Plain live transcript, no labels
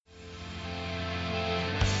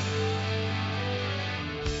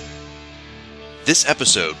This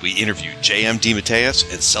episode, we interview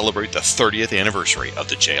DeMatteis and celebrate the 30th anniversary of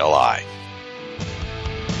the JLI.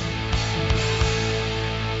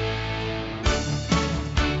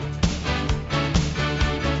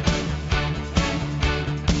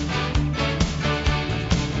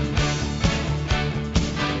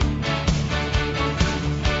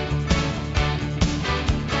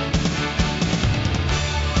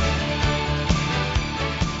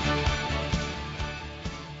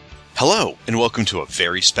 Hello, and welcome to a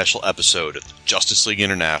very special episode of the Justice League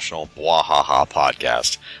International Bwahaha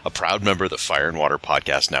Podcast, a proud member of the Fire and Water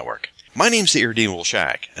Podcast Network. My name's the Irredeemable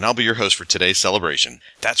Shag, and I'll be your host for today's celebration.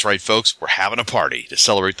 That's right, folks, we're having a party to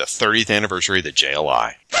celebrate the 30th anniversary of the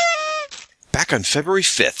JLI. Back on February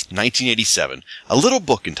 5th, 1987, a little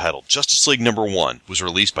book entitled Justice League No. 1 was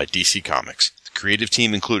released by DC Comics. The creative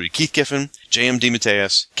team included Keith Giffen, J.M.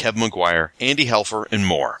 DeMatteis, Kev McGuire, Andy Helfer, and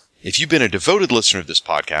more. If you've been a devoted listener of this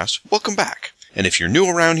podcast, welcome back. And if you're new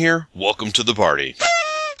around here, welcome to the party.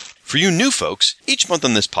 For you new folks, each month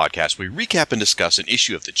on this podcast, we recap and discuss an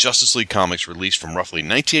issue of the Justice League comics released from roughly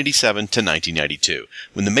 1987 to 1992,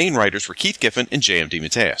 when the main writers were Keith Giffen and J.M.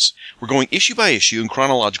 DeMatteis. We're going issue by issue in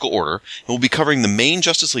chronological order, and we'll be covering the main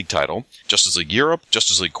Justice League title, Justice League Europe,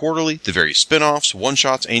 Justice League Quarterly, the various spin-offs,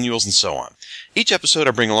 one-shots, annuals, and so on. Each episode,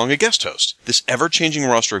 I bring along a guest host. This ever-changing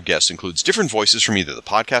roster of guests includes different voices from either the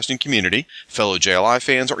podcasting community, fellow JLI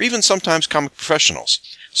fans, or even sometimes comic professionals.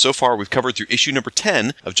 So far, we've covered through issue number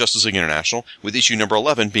 10 of Justice League International, with issue number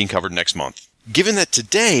 11 being covered next month. Given that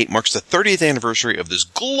today marks the 30th anniversary of this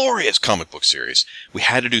glorious comic book series, we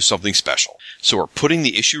had to do something special. So we're putting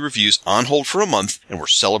the issue reviews on hold for a month, and we're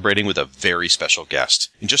celebrating with a very special guest.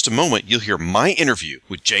 In just a moment, you'll hear my interview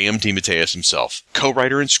with J.M. DeMatteis himself,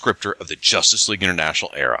 co-writer and scripter of the Justice League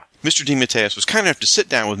International era. Mr. DeMatteis was kind enough to sit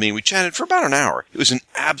down with me, and we chatted for about an hour. It was an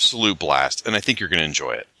absolute blast, and I think you're going to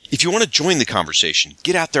enjoy it. If you want to join the conversation,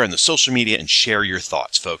 get out there on the social media and share your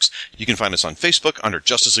thoughts, folks. You can find us on Facebook under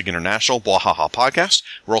Justice League International Bwahaha Podcast.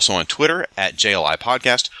 We're also on Twitter at JLI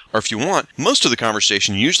Podcast. Or if you want, most of the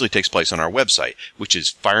conversation usually takes place on our website, which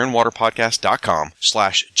is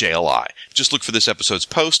fireandwaterpodcast.com/JLI. Just look for this episode's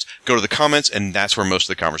post, go to the comments, and that's where most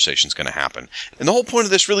of the conversation is going to happen. And the whole point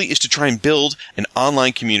of this really is to try and build an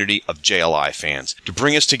online community of JLI fans, to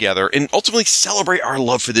bring us together and ultimately celebrate our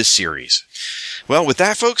love for this series. Well, with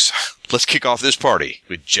that, folks, let's kick off this party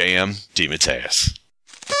with J.M. DeMatteis.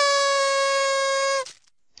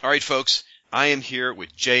 All right, folks, I am here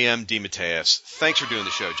with J.M. DeMatteis. Thanks for doing the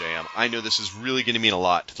show, J.M. I know this is really going to mean a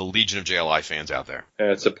lot to the legion of JLI fans out there.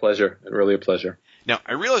 It's a pleasure. Really a pleasure. Now,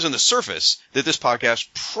 I realize on the surface that this podcast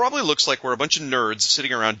probably looks like we're a bunch of nerds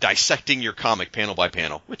sitting around dissecting your comic panel by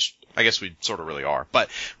panel, which I guess we sort of really are.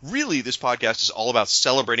 But really, this podcast is all about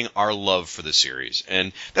celebrating our love for the series.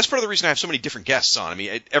 And that's part of the reason I have so many different guests on. I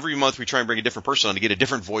mean, every month we try and bring a different person on to get a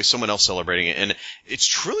different voice, someone else celebrating it. And it's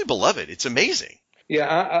truly beloved. It's amazing.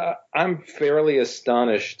 Yeah, I'm fairly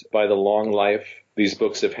astonished by the long life these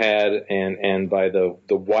books have had and by the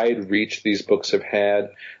wide reach these books have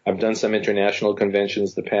had. I've done some international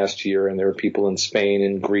conventions the past year, and there are people in Spain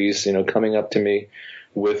and Greece, coming up to me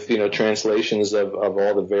with, translations of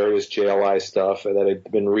all the various JLI stuff that I've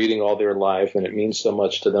been reading all their life, and it means so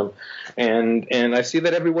much to them. And I see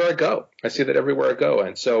that everywhere I go.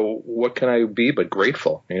 And so what can I be but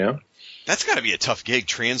grateful, That's got to be a tough gig,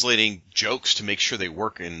 translating jokes to make sure they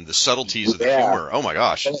work in the subtleties of the humor. Oh, my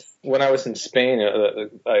gosh. When I was in Spain,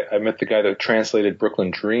 I met the guy that translated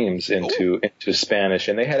Brooklyn Dreams into Spanish,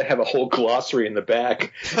 and they had to have a whole glossary in the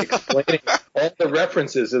back explaining all the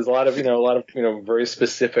references. There's a lot of very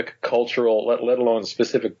specific cultural, let alone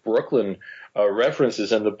specific Brooklyn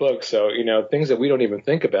references in the book. So, things that we don't even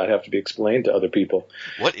think about have to be explained to other people.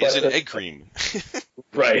 What is an egg cream?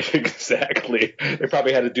 Right, exactly. They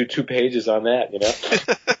probably had to do 2 pages on that,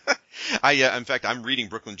 In fact, I'm reading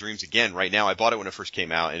Brooklyn Dreams again right now. I bought it when it first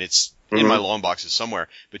came out, and it's in my long boxes somewhere,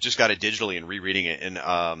 but just got it digitally and rereading it, and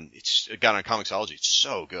it got on Comixology. It's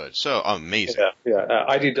so good, so amazing. Yeah.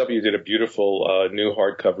 IDW did a beautiful new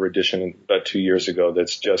hardcover edition about 2 years ago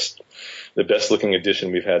that's just the best-looking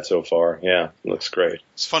edition we've had so far. Yeah, it looks great.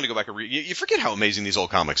 It's fun to go back and read. You forget how amazing these old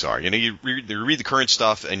comics are. You read the current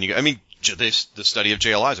stuff, and the study of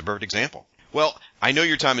JLI is a perfect example. Well, I know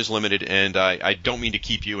your time is limited, and I don't mean to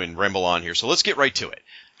keep you and ramble on here, so let's get right to it.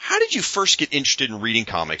 How did you first get interested in reading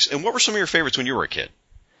comics, and what were some of your favorites when you were a kid?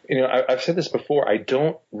 I've said this before. I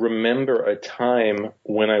don't remember a time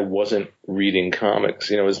when I wasn't reading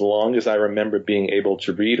comics. As long as I remember being able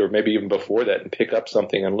to read, or maybe even before that, and pick up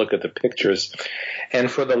something and look at the pictures.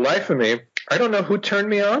 And for the life of me, I don't know who turned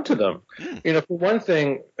me on to them. For one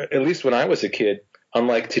thing, at least when I was a kid,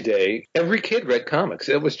 unlike today, every kid read comics.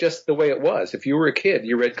 It was just the way it was. If you were a kid,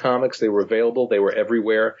 you read comics. They were available. They were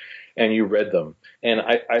everywhere, and you read them. And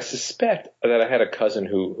I suspect that I had a cousin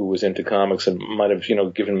who was into comics and might have,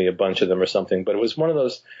 given me a bunch of them or something. But it was one of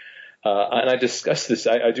those. And I discuss this.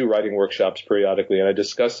 I do writing workshops periodically, and I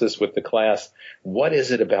discuss this with the class. What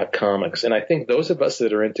is it about comics? And I think those of us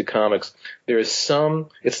that are into comics,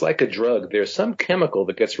 it's like a drug. There's some chemical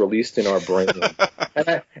that gets released in our brain.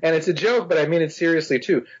 and it's a joke, but I mean it seriously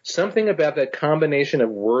too. Something about that combination of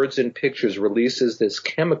words and pictures releases this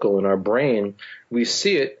chemical in our brain. We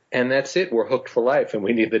see it, and that's it. We're hooked for life, and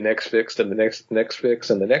we need the next fix and the next fix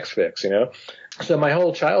and the next fix, So my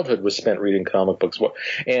whole childhood was spent reading comic books.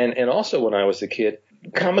 And also when I was a kid,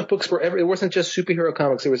 comic books were it wasn't just superhero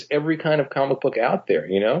comics. There was every kind of comic book out there,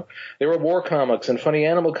 There were war comics and funny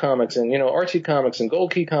animal comics and, Archie comics and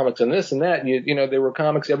Gold Key comics and this and that. There were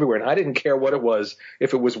comics everywhere. And I didn't care what it was.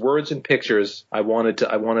 If it was words and pictures, I wanted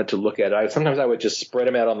to look at it. Sometimes I would just spread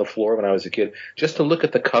them out on the floor when I was a kid just to look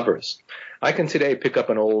at the covers. I can today pick up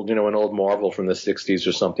an old Marvel from the 60s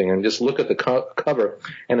or something and just look at the cover,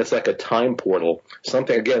 and it's like a time portal. Some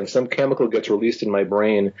chemical gets released in my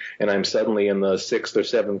brain, and I'm suddenly in the 6th or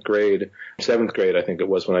 7th grade. 7th grade, I think it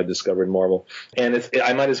was when I discovered Marvel. And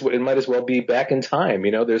it might as well be back in time.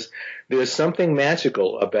 There's something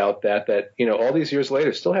magical about that all these years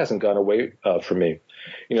later still hasn't gone away from me.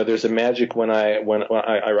 There's a magic when I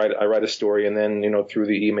write a story, and then through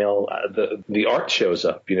the email the art shows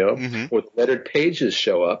up, or the lettered pages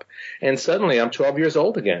show up, and suddenly I'm 12 years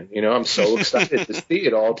old again. I'm so excited to see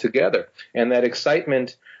it all together, and that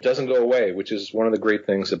excitement doesn't go away, which is one of the great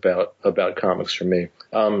things about comics for me.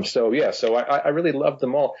 So I really loved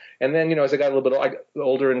them all. And then as I got a little bit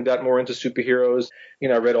older and got more into superheroes,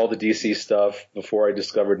 I read all the DC stuff before I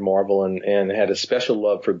discovered Marvel, and had a special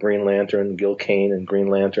love for Green Lantern, Gil Kane and Green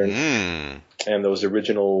Lantern. And those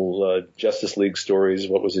original Justice League stories.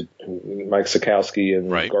 What was it? Mike Sekowsky and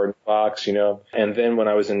Gordon Fox, And then when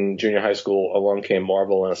I was in junior high school, along came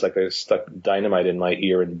Marvel, and it's like they stuck dynamite in my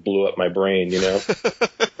ear and blew up my brain,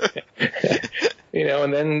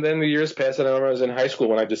 And then the years passed, and I remember I was in high school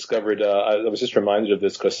when I discovered, I was just reminded of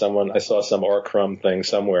this because I saw some R. Crumb thing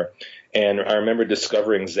somewhere. And I remember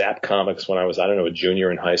discovering Zap Comics when I was, a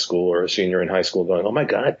junior in high school or a senior in high school, going, oh my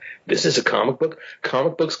God, this is a comic book?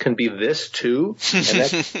 Comic books can be this too? And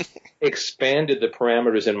that expanded the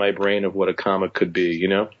parameters in my brain of what a comic could be,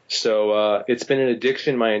 So it's been an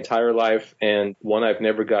addiction my entire life, and one I've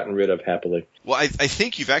never gotten rid of happily. Well, I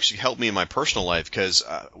think you've actually helped me in my personal life, because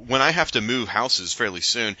when I have to move houses fairly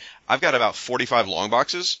soon, I've got about 45 long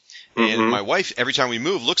boxes. And my wife, every time we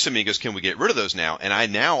move, looks at me and goes, can we get rid of those now? And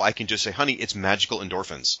I can just say, honey, it's magical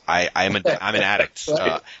endorphins. I'm an addict.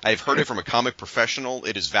 I've heard it from a comic professional.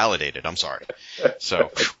 It is validated. I'm sorry. So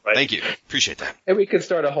Thank you. Appreciate that. And we could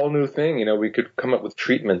start a whole new thing. We could come up with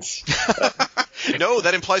treatments. No,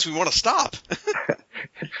 that implies we want to stop.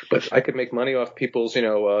 But I could make money off people's,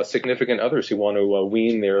 significant others who want to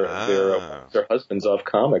wean their husbands off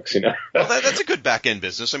comics, Well, that's a good back end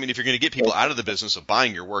business. I mean, if you're going to get people out of the business of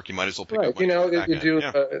buying your work, you might as well pick up money from the back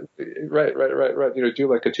end. Right. Do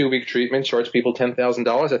like a 2-week treatment, charge people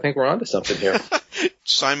 $10,000. I think we're onto something here.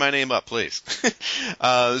 Sign my name up, please.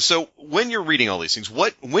 So when you're reading all these things,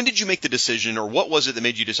 when did you make the decision, or what was it that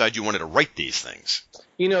made you decide you wanted to write these things?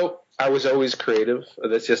 I was always creative.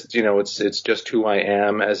 That's just, it's just who I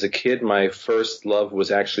am. As a kid, my first love was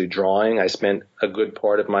actually drawing. I spent a good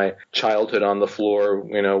part of my childhood on the floor,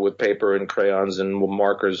 with paper and crayons and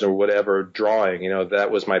markers or whatever, drawing. That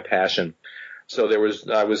was my passion. So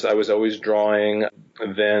I was always drawing.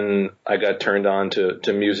 Then I got turned on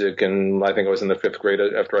to music, and I think I was in the 5th grade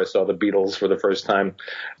after I saw the Beatles for the first time.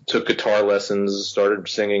 Took guitar lessons, started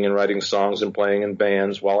singing and writing songs and playing in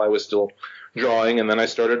bands while I was still drawing, and then I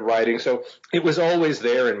started writing. So it was always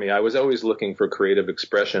there in me. I was always looking for creative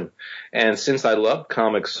expression. And since I loved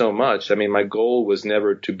comics so much, my goal was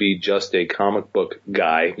never to be just a comic book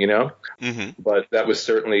guy, But that was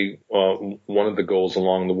certainly one of the goals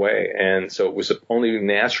along the way. And so it was only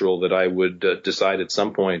natural that I would decide at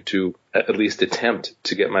some point to at least attempt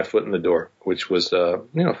to get my foot in the door, which was a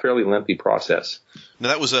fairly lengthy process. Now,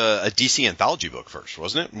 that was a DC anthology book first,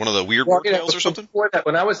 wasn't it? One of the weird work tales or something? Before that,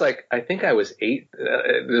 when I was I think I was 8,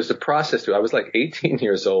 there's a process to it. I was 18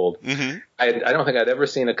 years old. I don't think I'd ever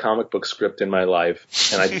seen a comic book script in my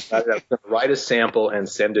life. And I decided I was going to write a sample and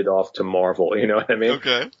send it off to Marvel. You know what I mean?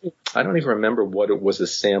 Okay. I don't even remember what it was a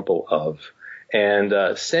sample of.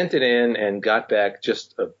 and sent it in and got back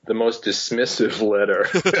just the most dismissive letter.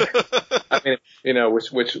 I mean,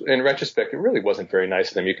 which in retrospect, it really wasn't very nice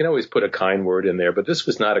of them. You can always put a kind word in there, but this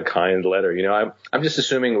was not a kind letter. I'm just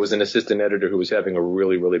assuming it was an assistant editor who was having a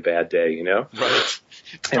really, really bad day, Right.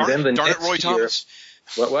 And then the darn next it, Roy year, Thomas.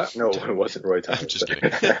 What? No, it wasn't Roy Thomas. I'm just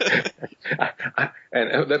kidding.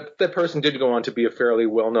 And that person did go on to be a fairly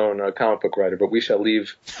well-known comic book writer, but we shall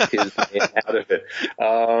leave his name out of it.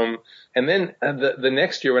 And then the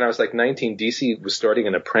next year when I was like 19, DC was starting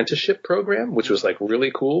an apprenticeship program, which was like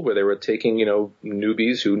really cool, where they were taking,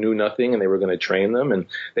 newbies who knew nothing and they were going to train them. And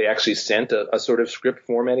they actually sent a sort of script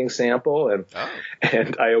formatting sample.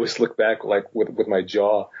 And I always look back like with my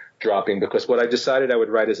jaw dropping, because what I decided I would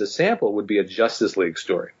write as a sample would be a Justice League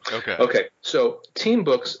story. Okay. So team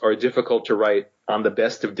books are difficult to write on the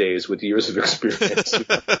best of days with years of experience.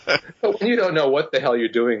 But when you don't know what the hell you're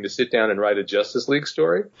doing to sit down and write a Justice League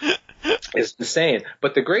story, it's insane.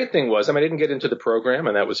 But the great thing was, I didn't get into the program,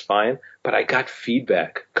 and that was fine, but I got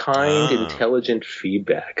feedback, intelligent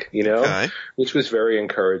feedback, which was very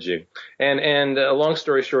encouraging. And long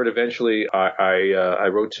story short, eventually I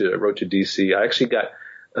wrote to DC. I actually got,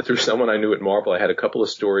 through someone I knew at Marvel, I had a couple of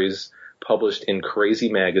stories published in Crazy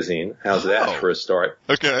Magazine. How's that for a start?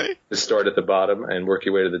 Okay. To start at the bottom and work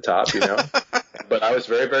your way to the top, But I was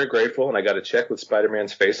very, very grateful, and I got a check with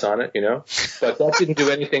Spider-Man's face on it, But that didn't do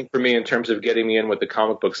anything for me in terms of getting me in with the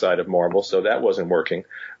comic book side of Marvel, so that wasn't working.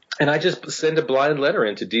 And I just sent a blind letter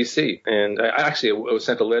into DC. And I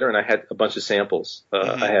sent a letter, and I had a bunch of samples.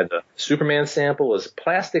 I had a Superman sample, a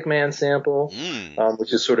Plastic Man sample,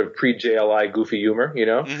 which is sort of pre-JLI goofy humor,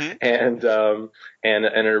 and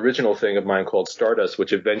an original thing of mine called Stardust,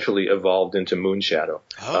 which eventually evolved into Moonshadow.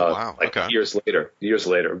 Oh, wow. Okay. Years later,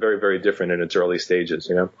 very, very different in its early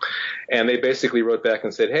stages, And they basically wrote back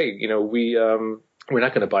and said, hey, we're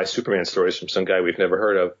not going to buy Superman stories from some guy we've never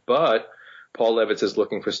heard of, but Paul Levitz is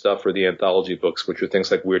looking for stuff for the anthology books, which are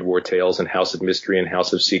things like Weird War Tales and House of Mystery and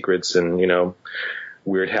House of Secrets and,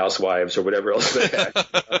 Weird Housewives or whatever else they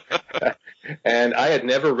had. And I had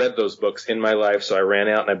never read those books in my life, so I ran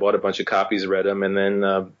out and I bought a bunch of copies, read them, and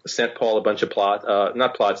then sent Paul a bunch of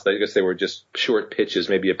not plots, I guess they were just short pitches,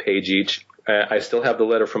 maybe a page each. I still have the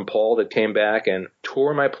letter from Paul that came back and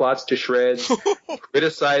tore my plots to shreds,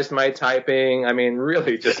 criticized my typing.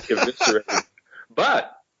 Really just eviscerated.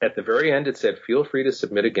 But at the very end, it said, feel free to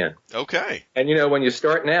submit again. Okay. And, when you're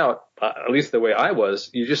starting out, at least the way I was,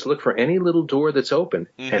 you just look for any little door that's open.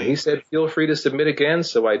 Mm-hmm. And he said, feel free to submit again.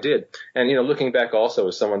 So I did. And, looking back also,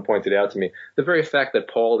 as someone pointed out to me, the very fact that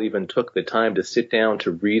Paul even took the time to sit down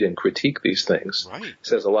to read and critique these things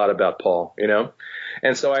says a lot about Paul,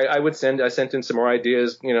 And so I sent in some more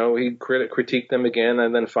ideas, he critiqued them again.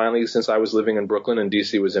 And then finally, since I was living in Brooklyn and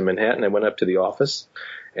DC was in Manhattan, I went up to the office.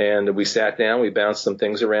 And we sat down, we bounced some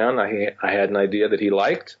things around. I had an idea that he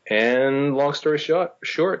liked, and long story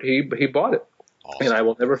short, he bought it. Awesome. And I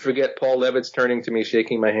will never forget Paul Levitz turning to me,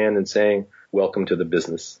 shaking my hand, and saying, "Welcome to the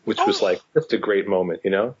business," which was like just a great moment,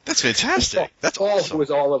 That's fantastic. That's Paul awesome.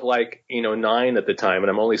 was all of 9 at the time, and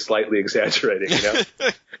I'm only slightly exaggerating,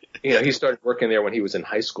 He started working there when he was in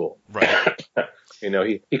high school. Right.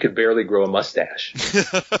 He could barely grow a mustache.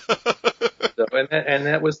 So, and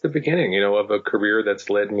that was the beginning, of a career that's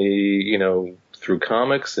led me, through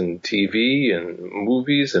comics and TV and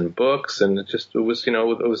movies and books, and it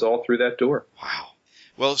was all through that door. Wow.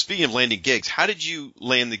 Well, speaking of landing gigs, how did you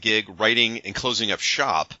land the gig writing and closing up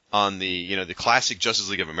shop on the classic Justice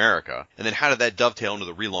League of America, and then how did that dovetail into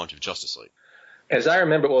the relaunch of Justice League? As I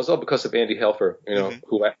remember, it was all because of Andy Helfer,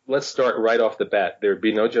 let's start right off the bat. There'd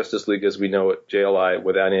be no Justice League as we know it, JLI,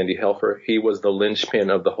 without Andy Helfer. He was the linchpin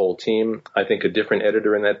of the whole team. I think a different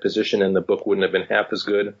editor in that position and the book wouldn't have been half as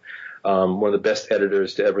good. One of the best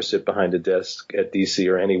editors to ever sit behind a desk at DC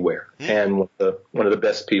or anywhere, and one of the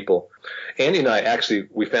best people. Andy and I actually,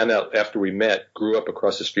 we found out after we met, grew up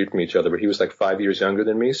across the street from each other, but he was like 5 years younger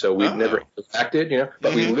than me, so we'd never interacted,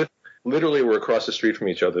 but we literally were across the street from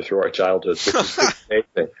each other through our childhoods, which is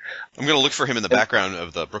amazing. I'm going to look for him in the background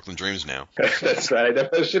of the Brooklyn Dreams now. That's right.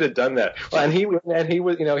 I should have done that. Well, and he was,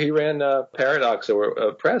 he ran Paradox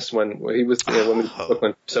or Press when he was, when we was in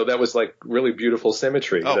Brooklyn. So that was like really beautiful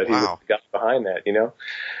symmetry that he got behind that,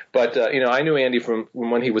 But, I knew Andy from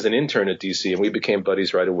when he was an intern at DC, and we became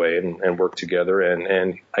buddies right away and worked together.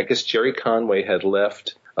 And I guess Jerry Conway had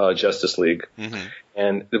left Justice League. Mm-hmm.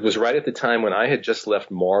 And it was right at the time when I had just left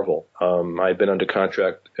Marvel. I had been under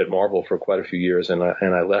contract at Marvel for quite a few years, and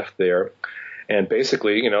I left there. And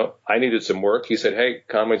basically, I needed some work. He said, "Hey,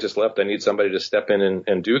 Conway just left. I need somebody to step in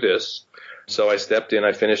and do this." So I stepped in.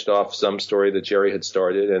 I finished off some story that Jerry had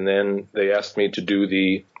started, and then they asked me to do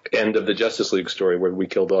the end of the Justice League story where we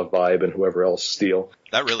killed off Vibe and whoever else, Steel.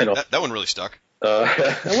 That one really stuck. Well,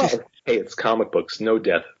 hey, it's comic books. No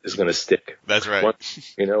death is going to stick. That's right.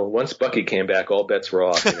 Once Bucky came back, all bets were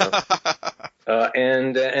off.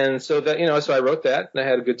 And so that, so I wrote that and I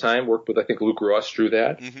had a good time. Worked with, I think Luke Ross drew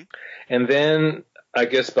that. Mm-hmm. And then I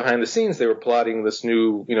guess behind the scenes they were plotting this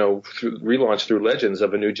new, relaunch through Legends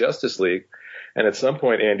of a new Justice League. And at some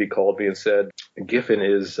point, Andy called me and said, Giffen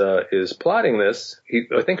is plotting this.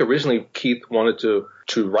 I think originally Keith wanted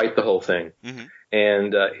to write the whole thing. Mm-hmm.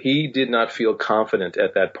 And he did not feel confident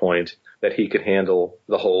at that point that he could handle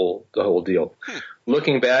the whole deal.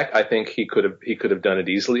 Looking back, I think he could have done it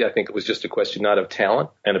easily. I think it was just a question not of talent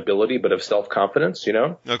and ability, but of self-confidence,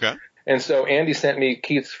 Okay. And so Andy sent me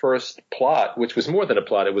Keith's first plot, which was more than a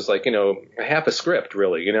plot. It was like, half a script,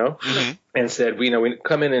 really, Mm-hmm. and said, we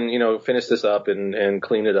come in and, finish this up and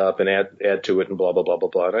clean it up and add to it and blah, blah, blah, blah,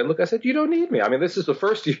 blah. And I said, you don't need me. I mean, this is the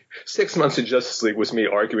first 6 months of Justice League was me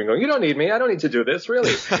arguing, going, you don't need me. I don't need to do this,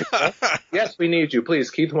 really. Yes, we need you. Please,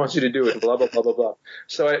 Keith wants you to do it and blah, blah, blah, blah, blah.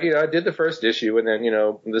 So, I did the first issue and then,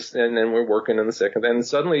 and then we're working on the second. And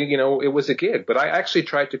suddenly, it was a gig. But I actually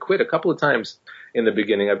tried to quit a couple of times in the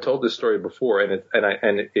beginning. I've told this story before, and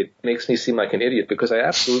it makes me seem like an idiot because I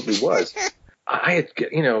absolutely was. I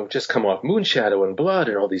had, just come off Moonshadow and Blood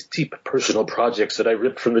and all these deep personal projects that I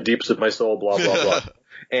ripped from the deeps of my soul, blah, blah, blah.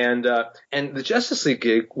 And the Justice League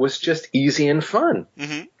gig was just easy and fun.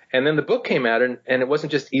 Mm-hmm. And then the book came out, and it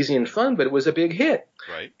wasn't just easy and fun, but it was a big hit.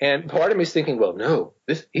 Right. And part of me is thinking, well, no,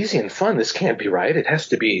 this easy and fun, this can't be right. It has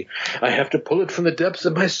to be, I have to pull it from the depths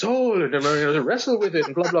of my soul and wrestle with it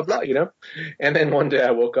and blah, blah, blah, And then one day I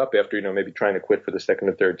woke up after, maybe trying to quit for the second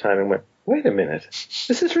or third time and went, wait a minute,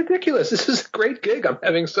 this is ridiculous. This is a great gig. I'm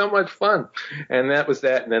having so much fun. And that was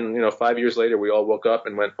that. And then, 5 years later, we all woke up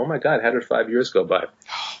and went, oh my God, how did 5 years go by?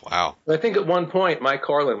 Wow. I think at one point, Mike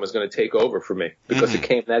Carlin was going to take over for me because it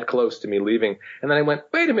came that close to me leaving. And then I went,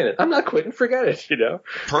 wait a minute, I'm not quitting. Forget it,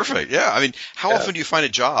 Perfect. Yeah. I mean, how often do you find a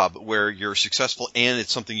job where you're successful and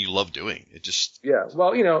it's something you love doing? It just. Yeah.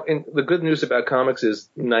 Well, and the good news about comics is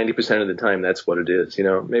 90% of the time that's what it is.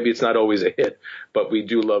 Maybe it's not always a hit, but we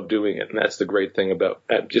do love doing it. And that's the great thing about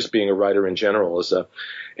just being a writer in general is,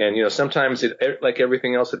 and sometimes like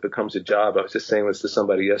everything else, it becomes a job. I was just saying this to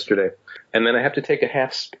somebody yesterday. And then I have to take a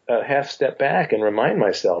half step back and remind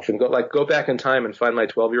myself and go back in time and find my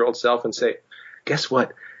 12-year-old self and say, guess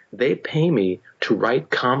what? They pay me to write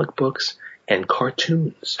comic books and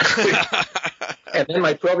cartoons. And then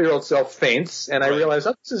my 12-year-old self faints, and I realize,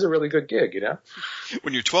 this is a really good gig,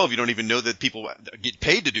 When you're 12, you don't even know that people get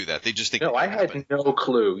paid to do that. They just think. No, I had no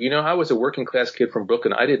clue. I was a working-class kid from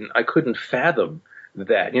Brooklyn. I couldn't fathom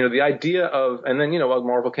that. The idea of, and then,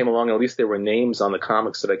 Marvel came along, and at least there were names on the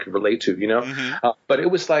comics that I could relate to, Mm-hmm. But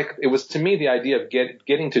it was to me, the idea of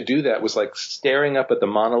getting to do that was like staring up at the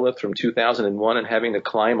monolith from 2001 and having to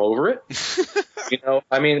climb over it.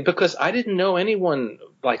 Because I didn't know anyone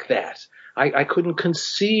like that. I couldn't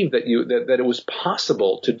conceive that it was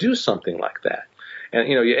possible to do something like that. And,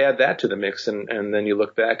 you add that to the mix and then you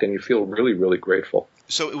look back and you feel really, really grateful.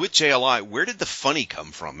 So with JLI, where did the funny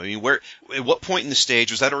come from? I mean, at what point in the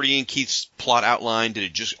stage was that already in Keith's plot outline? Did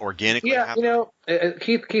it just organically happen?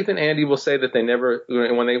 Keith and Andy will say that they never,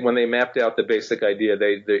 when they mapped out the basic idea,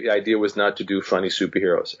 the idea was not to do funny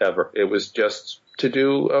superheroes ever. It was just to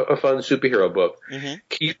do a fun superhero book. Mm-hmm.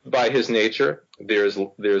 Keith, by his nature, there's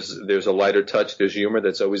a lighter touch, there's humor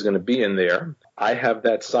that's always going to be in there. I have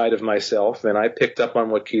that side of myself, and I picked up on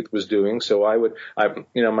what Keith was doing. So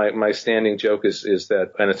my standing joke is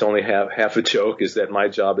that, and it's only half a joke, is that my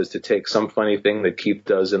job is to take some funny thing that Keith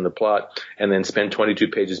does in the plot and then spend 22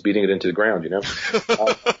 pages beating it into the ground, and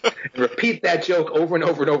repeat that joke over and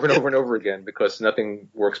over and over and over and over again because nothing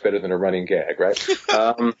works better than a running gag, right?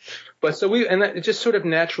 But so it just sort of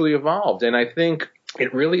naturally evolved, and I think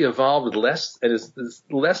it really evolved less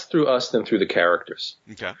through us than through the characters.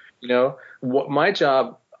 Okay. What my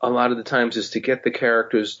job a lot of the times is to get the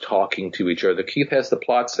characters talking to each other. Keith has the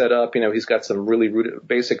plot set up. He's got some really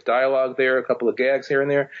basic dialogue there, a couple of gags here and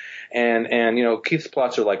there. And Keith's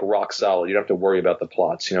plots are like rock solid. You don't have to worry about the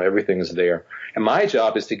plots. Everything is there. And my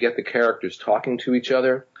job is to get the characters talking to each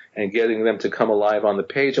other and getting them to come alive on the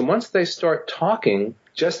page. And once they start talking,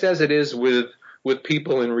 just as it is with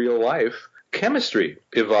people in real life, chemistry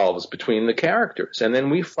evolves between the characters, and then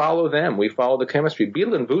we follow them. We follow the chemistry.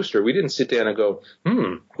 Beetle and Booster, we didn't sit down and go,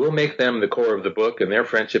 we'll make them the core of the book, and their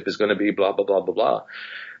friendship is going to be blah, blah, blah, blah, blah.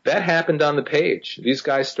 That happened on the page. These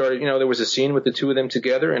guys started, there was a scene with the two of them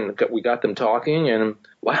together, and we got them talking, and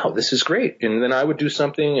wow, this is great. And then I would do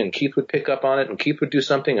something, and Keith would pick up on it, and Keith would do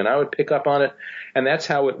something, and I would pick up on it, and that's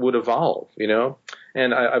how it would evolve,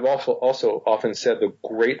 And I've also often said the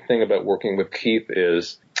great thing about working with Keith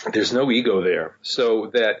is there's no ego there. So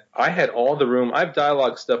that I had all the room. I've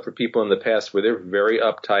dialogue stuff for people in the past where they're very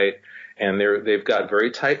uptight, and they've got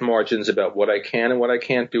very tight margins about what I can and what I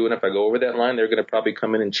can't do. And if I go over that line, they're going to probably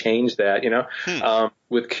come in and change that,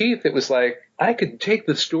 With Keith, it was like I could take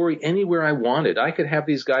the story anywhere I wanted. I could have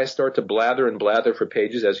these guys start to blather and blather for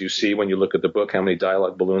pages, as you see when you look at the book, how many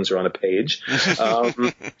dialogue balloons are on a page.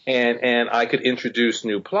 And I could introduce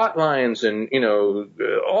new plot lines and,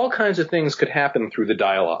 all kinds of things could happen through the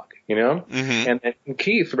dialogue, And then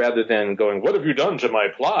Keith, rather than going, what have you done to my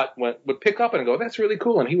plot, would pick up and go, that's really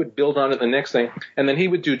cool. And he would build on it the next thing. And then he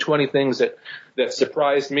would do 20 things that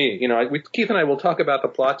surprised me. Keith and I will talk about the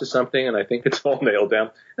plot to something, and I think it's all nailed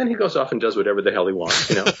down. Then he goes off and does whatever the hell he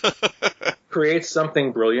wants, Creates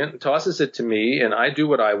something brilliant, tosses it to me, and I do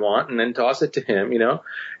what I want, and then toss it to him,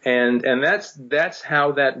 And that's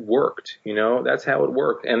how that worked, That's how it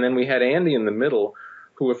worked. And then we had Andy in the middle,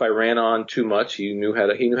 who, if I ran on too much, he knew how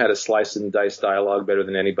to slice and dice dialogue better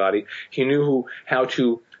than anybody. He knew how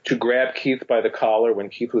to grab Keith by the collar when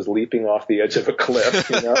Keith was leaping off the edge of a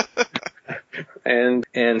cliff,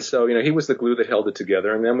 And so, he was the glue that held it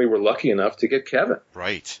together. And then we were lucky enough to get Kevin.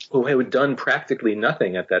 Right. Who had done practically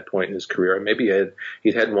nothing at that point in his career. Maybe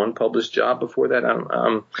he'd had one published job before that.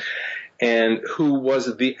 And who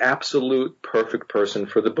was the absolute perfect person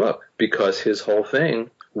for the book, because his whole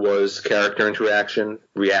thing was character interaction,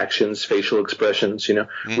 reactions, facial expressions,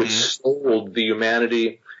 which sold the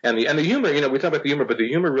humanity and the humor. We talk about the humor, but the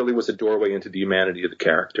humor really was a doorway into the humanity of the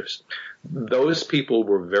characters. Those people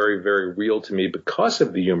were very, very real to me because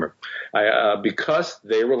of the humor, because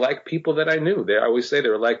they were like people that I knew. I always say they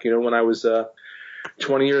were like, when I was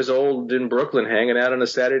 20 years old in Brooklyn, hanging out on a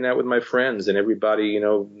Saturday night with my friends, and everybody,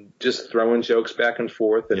 just throwing jokes back and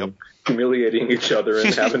forth and humiliating each other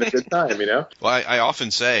and having a good time, Well, I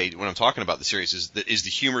often say when I'm talking about the series is the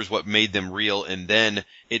humor is what made them real, and then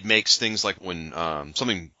it makes things like when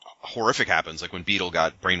something horrific happens, like when Beetle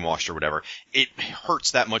got brainwashed or whatever, it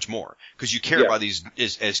hurts that much more because you care about these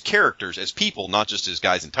as characters, as people, not just as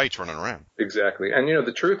guys in tights running around. Exactly. And,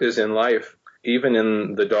 the truth is in life, even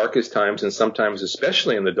in the darkest times, and sometimes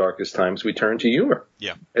especially in the darkest times, we turn to humor.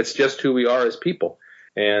 Yeah. It's just who we are as people.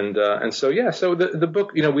 And so the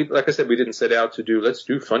book, like I said, we didn't set out to let's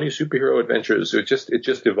do funny superhero adventures. It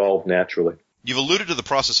just evolved naturally. You've alluded to the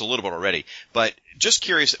process a little bit already, but just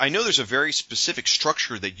curious, I know there's a very specific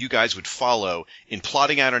structure that you guys would follow in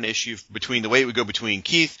plotting out an issue between the way it would go between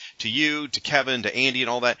Keith to you, to Kevin, to Andy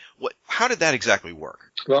and all that. How did that exactly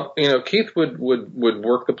work? Well, Keith would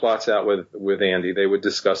work the plots out with Andy. They would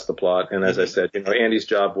discuss the plot. And as I said, Andy's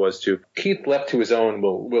job was Keith left to his own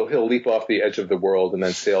he'll leap off the edge of the world and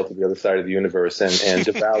then sail to the other side of the universe and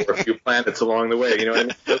devour a few planets along the way,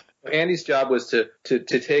 And Andy's job was to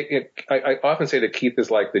take it. I often say that Keith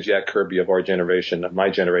is like the Jack Kirby of our generation, of my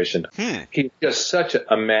generation. He's just such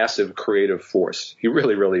a massive creative force. He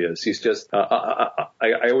really, really is. He's just,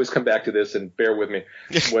 I always come back to this, and bear with me.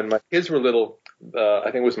 When my kids were little, I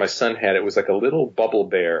think it was my son had, it was like a little bubble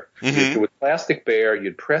bear. It was a plastic bear.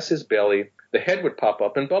 You'd press his belly, the head would pop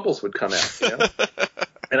up and bubbles would come out.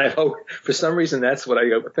 And I hope, for some reason, that's what I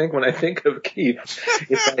think when I think of Keith.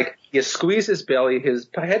 It's like you squeeze his belly, his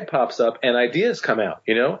head pops up, and ideas come out,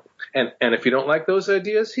 And if you don't like those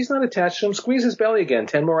ideas, he's not attached to them. Squeeze his belly again.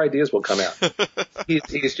 10 more ideas will come out.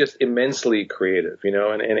 He's just immensely creative,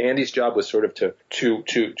 And Andy's job was sort of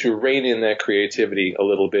to rein in that creativity a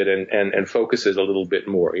little bit and focus it a little bit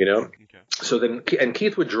more, Okay. So then, and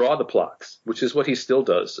Keith would draw the plots, which is what he still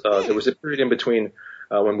does. There was a period in between.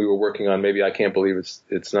 When we were working on, maybe I Can't Believe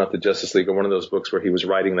It's Not the Justice League, or one of those books where he was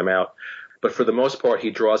writing them out. But for the most part, he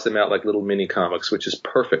draws them out like little mini comics, which is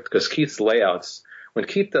perfect because Keith's layouts, when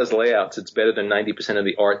Keith does layouts, it's better than 90% of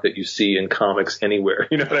the art that you see in comics anywhere.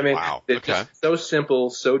 You know what I mean? Wow. It's just so simple,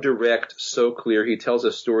 so direct, so clear. He tells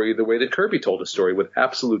a story the way that Kirby told a story, with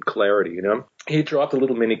absolute clarity, He dropped a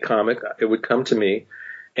little mini comic. It would come to me,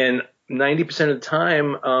 and 90% of the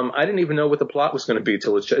time, I didn't even know what the plot was going to be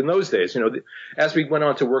till in those days. As we went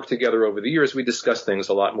on to work together over the years, we discussed things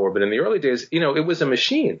a lot more. But in the early days, it was a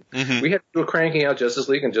machine. Mm-hmm. We were cranking out Justice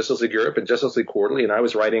League and Justice League Europe and Justice League Quarterly, and I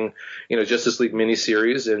was writing, Justice League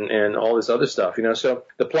miniseries and all this other stuff. So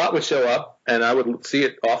the plot would show up, and I would see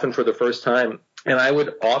it often for the first time. And I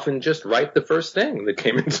would often just write the first thing that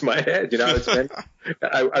came into my head.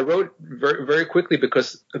 I wrote very, very quickly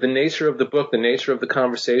because the nature of the book, the nature of the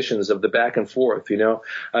conversations, of the back and forth,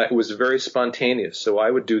 it was very spontaneous. So I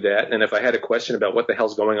would do that. And if I had a question about what the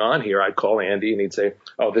hell's going on here, I'd call Andy and he'd say,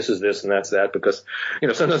 oh, this is this and that's that. Because,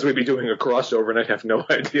 sometimes we'd be doing a crossover and I'd have no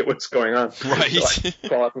idea what's going on. Right. So I'd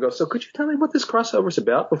call up and go, so could you tell me what this crossover is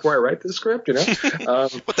about before I write the script?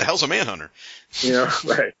 What the hell's a Manhunter?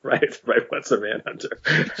 Right. What's a Manhunter?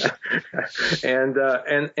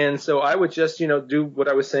 and so I would just do what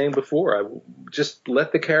I was saying before. I would just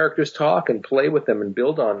let the characters talk and play with them and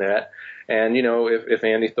build on that. And if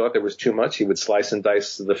Andy thought there was too much, he would slice and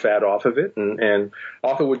dice the fat off of it, and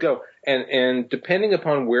off it would go. And depending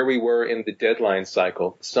upon where we were in the deadline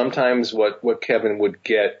cycle, sometimes what Kevin would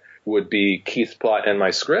get would be Keith's plot and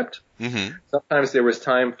my script. Mm-hmm. Sometimes there was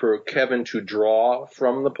time for Kevin to draw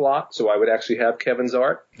from the plot, so I would actually have Kevin's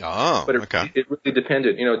art. Oh, but okay. It really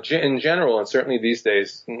depended. In general, and certainly these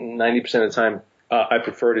days, 90% of the time, I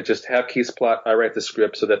prefer to just have Keith's plot. I write the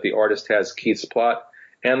script so that the artist has Keith's plot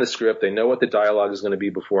and the script. They know what the dialogue is going to be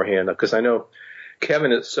beforehand, because I know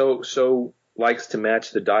Kevin is so likes to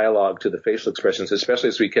match the dialogue to the facial expressions, especially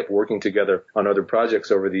as we kept working together on other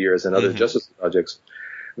projects over the years and other Mm-hmm. Justice projects.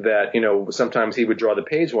 That, sometimes he would draw the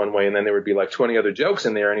page one way and then there would be like 20 other jokes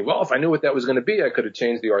in there. And if I knew what that was going to be, I could have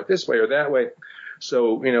changed the art this way or that way.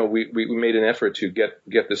 So, we made an effort to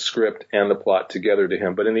get the script and the plot together to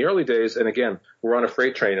him. But in the early days, and again, we're on a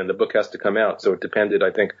freight train and the book has to come out. So it depended,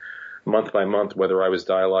 I think, month by month, whether I was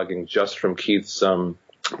dialoguing just from Keith's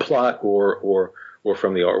plot or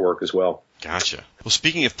from the artwork as well. Gotcha. Well,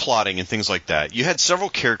 speaking of plotting and things like that, you had several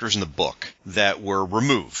characters in the book that were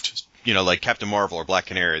removed. Like Captain Marvel or Black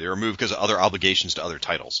Canary, they were removed because of other obligations to other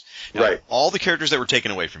titles. Now, right. All the characters that were taken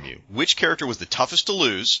away from you, which character was the toughest to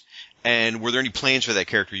lose, and were there any plans for that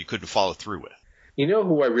character you couldn't follow through with?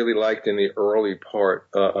 Who I really liked in the early part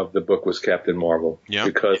of the book was Captain Marvel. Yeah.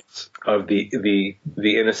 Because of the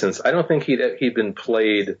innocence. I don't think he'd been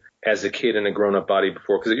played as a kid in a grown-up body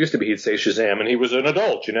before, because it used to be he'd say Shazam and he was an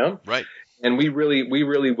adult, Right. And we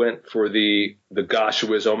really went for the gosh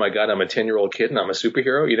whiz, oh my God, I'm a 10-year-old kid and I'm a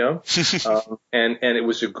superhero, and it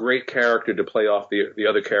was a great character to play off the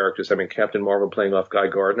other characters. I mean, Captain Marvel playing off Guy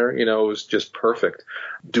Gardner, it was just perfect.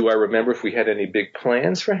 Do I remember if we had any big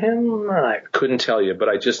plans for him? I couldn't tell you, but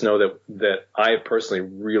I just know that I personally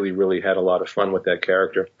really, really had a lot of fun with that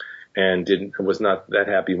character. And was not that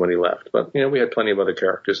happy when he left. But, we had plenty of other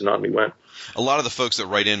characters, and on we went. A lot of the folks that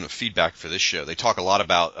write in with feedback for this show, they talk a lot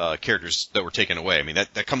about characters that were taken away. I mean,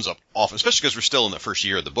 that comes up often, especially because we're still in the first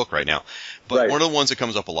year of the book right now. But right. One of the ones that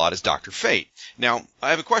comes up a lot is Dr. Fate. Now,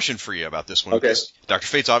 I have a question for you about this one. Okay. Because Dr.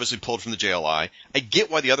 Fate's obviously pulled from the JLI. I get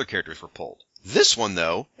why the other characters were pulled. This one,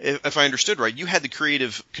 though, if I understood right, you had the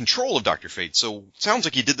creative control of Dr. Fate, so it sounds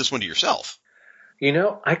like you did this one to yourself.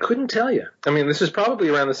 I couldn't tell you. I mean, this is probably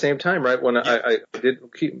around the same time, right? When I did,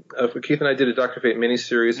 Keith and I did a Dr. Fate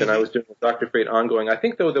miniseries, and I was doing a Dr. Fate ongoing. I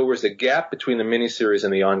think, though, there was a gap between the miniseries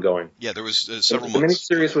and the ongoing. Yeah, there was several months.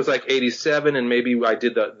 The miniseries was like 87, and maybe I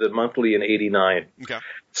did the monthly in 89. Okay.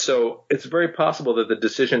 So it's very possible that the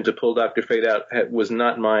decision to pull Dr. Fate out was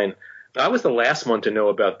not mine. I was the last one to know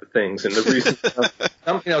about the things, and the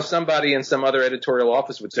reason, somebody in some other editorial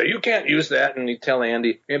office would say, you can't use that, and he'd tell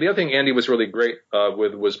Andy. And the other thing Andy was really great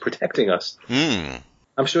with was protecting us.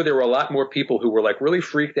 I'm sure there were a lot more people who were like really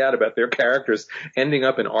freaked out about their characters ending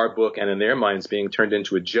up in our book and in their minds being turned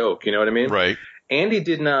into a joke. You know what I mean? Right. Andy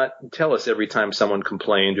did not tell us every time someone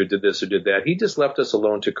complained or did this or did that. He just left us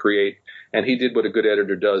alone to create, and he did what a good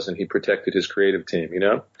editor does, and he protected his creative team,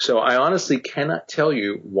 So I honestly cannot tell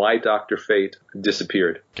you why Dr. Fate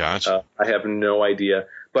disappeared. Gotcha. I have no idea.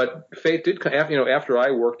 But Fate did, after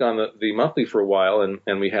I worked on the monthly for a while,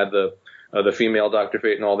 and we had the female Dr.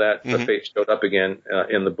 Fate and all that, Fate showed up again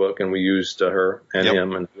in the book, and we used her and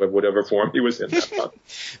him in whatever form he was in that month.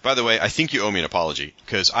 By the way, I think you owe me an apology,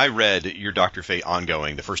 because I read your Dr. Fate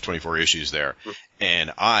ongoing, the first 24 issues there,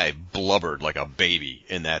 and I blubbered like a baby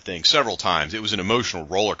in that thing several times. It was an emotional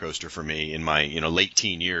roller coaster for me in my late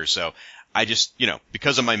teen years, so I just,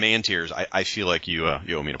 because of my man tears, I feel like you owe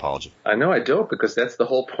me an apology. I know I don't, because that's the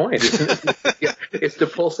whole point, isn't it? Yeah, it's to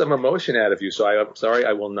pull some emotion out of you. So I'm sorry,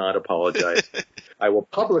 I will not apologize. I will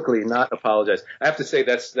publicly not apologize. I have to say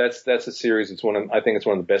that's a series. I think it's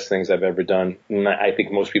one of the best things I've ever done. And I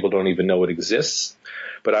think most people don't even know it exists.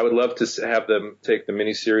 But I would love to have them take the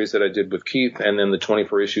miniseries that I did with Keith and then the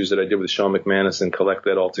 24 issues that I did with Sean McManus and collect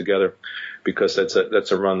that all together, because that's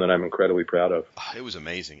a run that I'm incredibly proud of. It was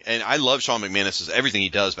amazing. And I love Sean McManus's everything he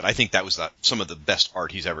does, but I think that was some of the best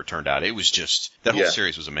art he's ever turned out. It was just, that whole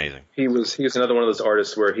series was amazing. He was another one of those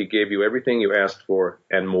artists where he gave you everything you asked for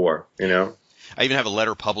and more, I even have a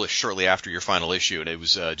letter published shortly after your final issue, and it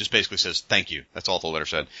was just basically says, thank you. That's all the letter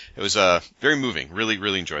said. It was very moving. Really,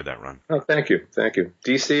 really enjoyed that run. Oh, thank you. Thank you.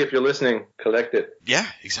 DC, if you're listening, collect it. Yeah,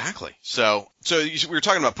 exactly. So we were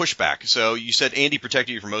talking about pushback. So you said Andy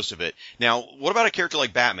protected you for most of it. Now, what about a character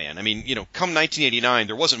like Batman? I mean, come 1989,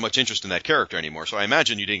 there wasn't much interest in that character anymore, so I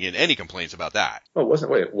imagine you didn't get any complaints about that. Oh,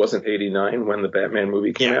 it wasn't 89 when the Batman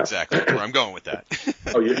movie came out? Yeah, exactly. Where I'm going with that.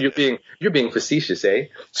 Oh, you're being facetious, eh?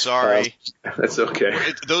 Sorry. That's okay.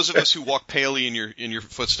 Those of us who walk palely in your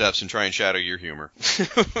footsteps and try and shadow your humor.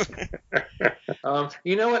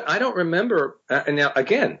 You know what? I don't remember. Now,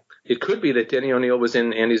 again, it could be that Denny O'Neil was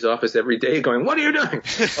in Andy's office every day going, "What are you doing?"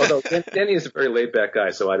 Although Denny is a very laid-back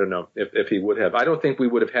guy, so I don't know if he would have. I don't think we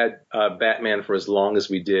would have had Batman for as long as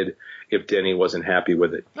we did if Denny wasn't happy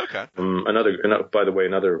with it. Okay. By the way,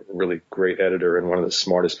 another really great editor and one of the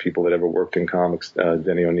smartest people that ever worked in comics,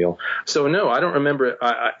 Denny O'Neil. So no, I don't remember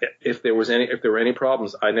if there were any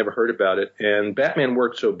problems. I never heard about it. And Batman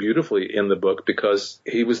worked so beautifully in the book because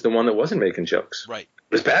he was the one that wasn't making jokes. Right.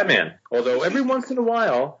 It was Batman. Although every once in a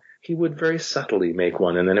while he would very subtly make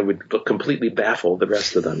one, and then it would completely baffle the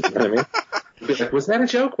rest of them. You know what I mean? He'd be like, was that a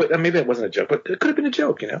joke? Wait, maybe it wasn't a joke, but it could have been a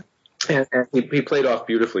joke, And he played off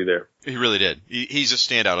beautifully there. He really did. He's a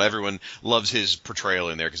standout. Everyone loves his portrayal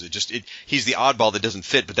in there because he's the oddball that doesn't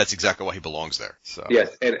fit, but that's exactly why he belongs there. So.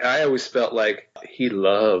 Yes, and I always felt like he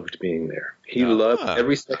loved being there. He loved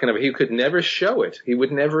every second of it. He could never show it. He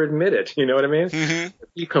would never admit it. You know what I mean? Mm-hmm.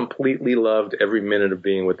 He completely loved every minute of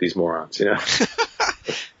being with these morons,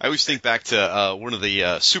 I always think back to one of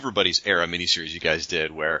the Super Buddies era miniseries you guys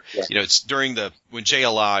did, where it's during when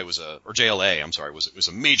JLI was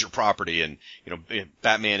a major property, and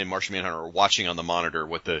Batman and Martian Manhunter are watching on the monitor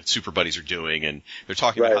what the Super Buddies are doing, and they're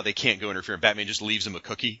talking about how they can't go interfere, and Batman just leaves them a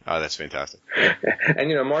cookie. Oh, that's fantastic. And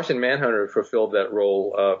Martian Manhunter fulfilled that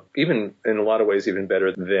role, even in a lot of ways, even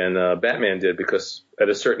better than Batman did, because at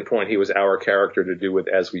a certain point he was our character to do with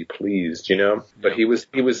as we pleased, But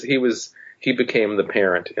he became the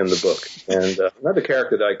parent in the book. And another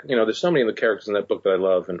character that there's so many of the characters in that book that I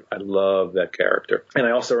love, and I love that character. And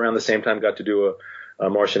I also around the same time got to do a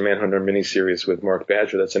Martian Manhunter miniseries with Mark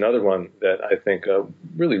Badger. That's another one that I think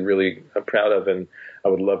really, really proud of, and I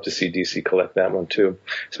would love to see DC collect that one too.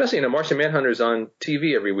 Especially, Martian Manhunter's on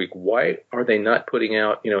TV every week. Why are they not putting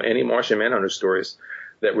out, any Martian Manhunter stories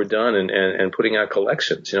that were done and putting out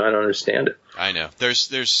collections? I don't understand it. I know.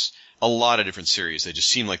 There's a lot of different series. They just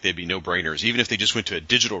seem like they'd be no-brainers, even if they just went to a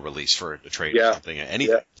digital release for a trade or something,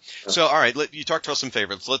 anything. Yeah. So, all right, you talked about some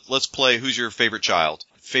favorites. Let's play Who's Your Favorite Child?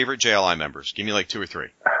 Favorite JLI members? Give me like 2 or 3.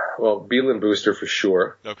 Well, Beetle and Booster for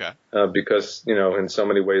sure. Okay. Because, in so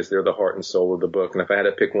many ways they're the heart and soul of the book. And if I had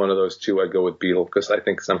to pick one of those two, I'd go with Beetle, because I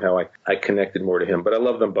think somehow I connected more to him. But I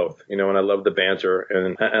love them both, and I love the banter,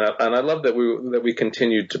 and I love that we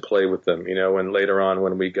continued to play with them, and later on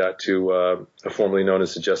when we got to formerly known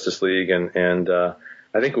as the Justice League, and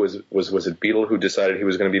I think it was it Beetle who decided he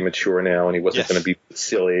was going to be mature now and he wasn't going to be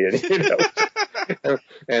silly, and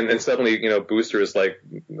and suddenly Booster is like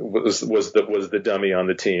was the dummy on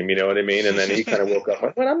the team, you know what I mean? And then he kind of woke up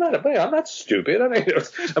like, well, I'm not stupid.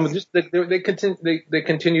 They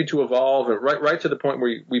continued to evolve, and right to the point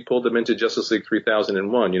where we pulled them into Justice League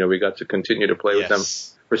 3001. We got to continue to play with them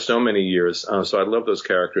for so many years. So I love those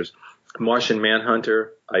characters. Martian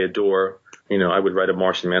Manhunter, I adore. I would write a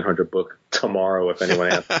Martian Manhunter book tomorrow if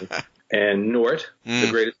anyone asked me. And Nort, the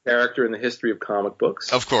greatest character in the history of comic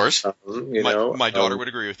books. Of course. My daughter would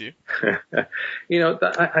agree with you.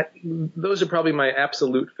 Those are probably my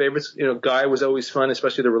absolute favorites. Guy was always fun,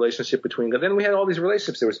 especially the relationship between them. Then we had all these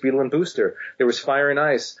relationships. There was Beetle and Booster. There was Fire and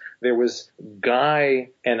Ice. There was Guy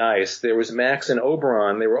and Ice. There was Max and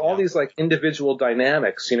Oberon. There were all these like individual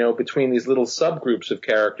dynamics, between these little subgroups of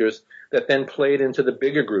characters that then played into the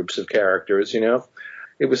bigger groups of characters,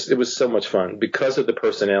 It was so much fun because of the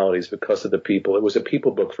personalities, because of the people. It was a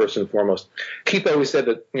people book first and foremost. Keith always said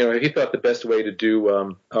that, he thought the best way to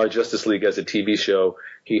do Justice League as a TV show,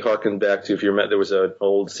 he harkened back to, if you remember, there was an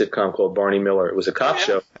old sitcom called Barney Miller. It was a cop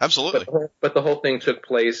show. Absolutely. But the whole thing took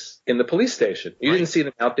place in the police station. You didn't see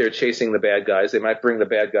them out there chasing the bad guys. They might bring the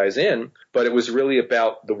bad guys in, but it was really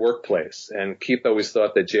about the workplace. And Keith always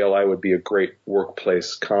thought that JLI would be a great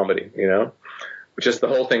workplace comedy, Just the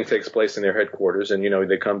whole thing takes place in their headquarters, and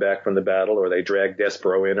they come back from the battle, or they drag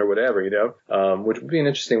Despero in, or whatever, which would be an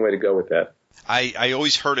interesting way to go with that. I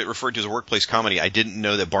always heard it referred to as a workplace comedy. I didn't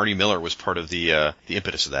know that Barney Miller was part of the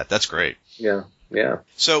impetus of that. That's great. Yeah.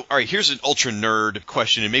 So, all right, here's an ultra nerd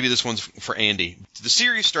question, and maybe this one's for Andy. The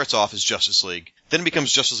series starts off as Justice League, then it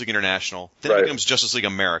becomes Justice League International, then it becomes Justice League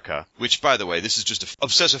America, which, by the way, this is just an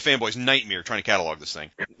obsessive fanboy's nightmare trying to catalog this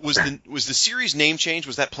thing. Was the series name change?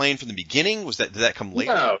 Was that planned from the beginning? Did that come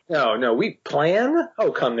later? No. We plan?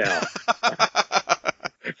 Oh, come now.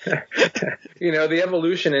 The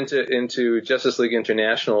evolution into Justice League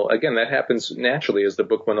International, again, that happens naturally as the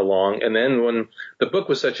book went along. And then when the book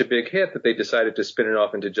was such a big hit that they decided to spin it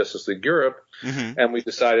off into Justice League Europe, and we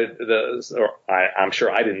decided, I'm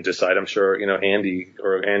sure I didn't decide, I'm sure,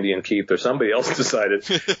 Andy and Keith or somebody else decided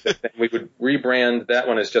that we would rebrand that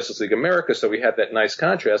one as Justice League America, so we had that nice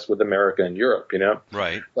contrast with America and Europe,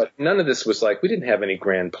 Right. But none of this was we didn't have any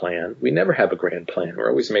grand plan. We never have a grand plan. We're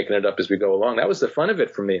always making it up as we go along. That was the fun of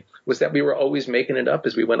it for me, was that we were always making it up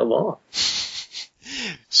as we went along.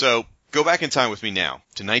 So go back in time with me now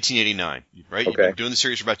to 1989, right? You've been doing the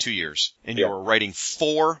series for about 2 years, and you were writing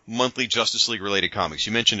 4 monthly Justice League-related comics.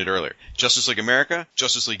 You mentioned it earlier. Justice League America,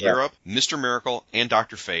 Justice League Europe, Mr. Miracle, and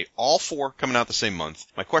Dr. Fate, all 4 coming out the same month.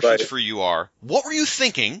 My questions for you are, what were you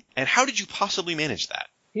thinking, and how did you possibly manage that?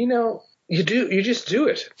 You just do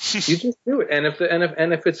it. You just do it. And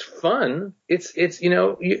if it's fun, it's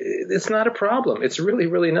not a problem. It's really,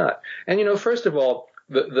 really not. And first of all,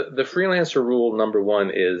 the freelancer rule number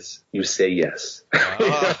 1 is you say yes.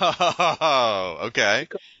 Oh, okay.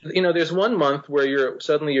 There's 1 month where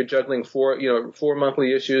you're juggling 4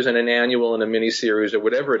 monthly issues and an annual and a mini series or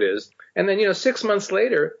whatever it is. And then, 6 months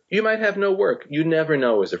later, you might have no work. You never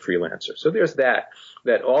know as a freelancer. So there's that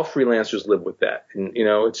all freelancers live with that. And,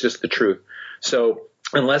 it's just the truth. So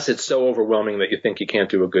unless it's so overwhelming that you think you can't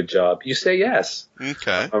do a good job, you say yes.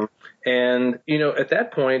 Okay. And, at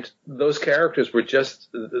that point, those characters were just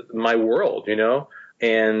my world,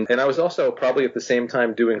 And I was also probably at the same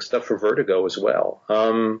time doing stuff for Vertigo as well.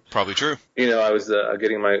 Probably true. I was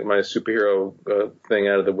getting my superhero thing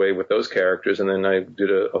out of the way with those characters, and then I did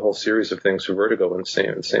a whole series of things for Vertigo in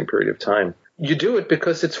the same period of time. You do it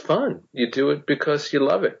because it's fun. You do it because you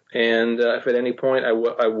love it. And if at any point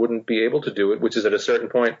I wouldn't be able to do it, which is at a certain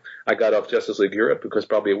point I got off Justice League Europe because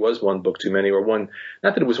probably it was 1 book too many, or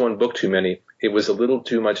not that it was 1 book too many, it was a little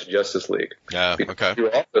too much Justice League. Okay.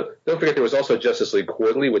 Don't forget there was also Justice League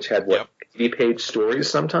Quarterly, which had 80-page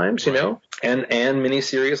stories sometimes, and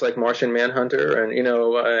miniseries like Martian Manhunter and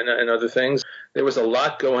and other things. There was a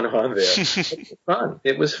lot going on there.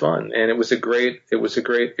 It was fun, and it was a great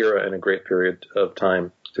era and a great period of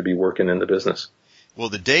time to be working in the business. Well,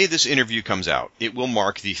 the day this interview comes out, it will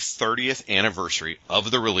mark the 30th anniversary of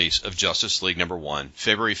the release of Justice League number 1,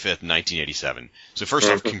 February 5th, 1987. So first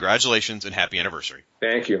off, congratulations and happy anniversary.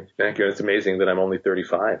 Thank you. It's amazing that I'm only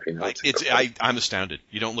 35. I'm astounded.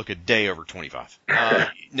 You don't look a day over 25.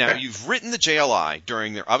 Now, you've written the JLI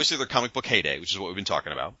during their comic book heyday, which is what we've been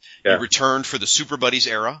talking about. Yeah. You returned for the Super Buddies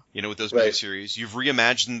era, with those big series. You've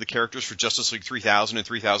reimagined the characters for Justice League 3000 and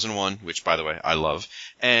 3001, which, by the way, I love.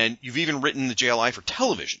 And you've even written the JLI for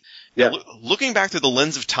television. Yeah. Now, looking back through the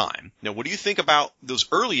lens of time, what do you think about those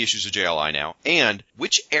early issues of JLI now? And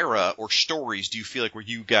which era or stories do you feel like where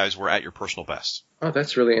you guys were at your personal best? Oh,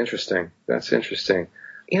 that's really interesting. That's interesting.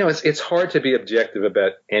 It's hard to be objective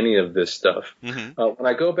about any of this stuff. When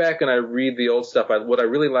I go back and I read the old stuff, what I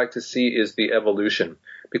really like to see is the evolution.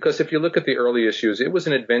 Because if you look at the early issues, it was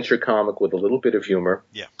an adventure comic with a little bit of humor.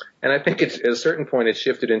 Yeah. And I think at a certain point it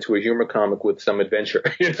shifted into a humor comic with some adventure,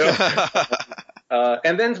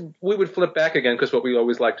 And then we would flip back again, because what we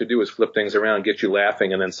always like to do is flip things around, get you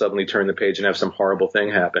laughing, and then suddenly turn the page and have some horrible thing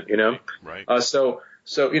happen, Right. So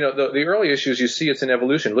the early issues, you see it's an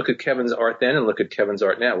evolution. Look at Kevin's art then and look at Kevin's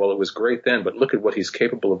art now. Well, it was great then, but look at what he's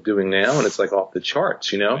capable of doing now, and it's like off the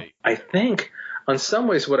charts, Right. I think in some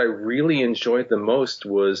ways what I really enjoyed the most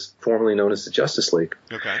was formerly known as the Justice League.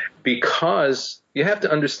 Okay. Because you have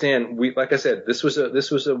to understand, like I said, this was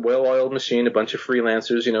a well-oiled machine, a bunch of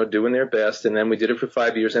freelancers, doing their best, and then we did it for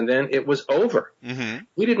 5 years, and then it was over. Mm-hmm.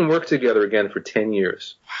 We didn't work together again for 10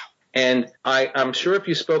 years. Wow. And I'm sure if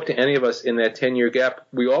you spoke to any of us in that 10-year gap,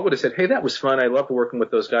 we all would have said, hey, that was fun. I loved working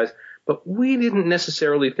with those guys. But we didn't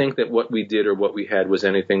necessarily think that what we did or what we had was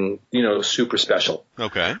anything, super special.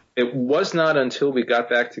 Okay. It was not until we got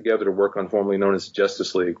back together to work on formerly known as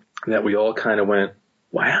Justice League that we all kind of went,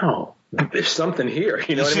 wow, there's something here.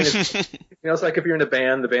 You know what I mean? It's like if you're in a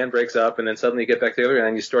band, the band breaks up, and then suddenly you get back together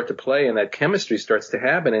and you start to play, and that chemistry starts to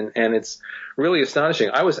happen, and it's really astonishing.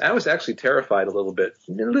 I was actually terrified a little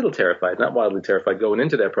terrified, not wildly terrified, going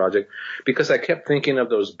into that project, because I kept thinking of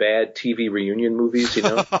those bad TV reunion movies,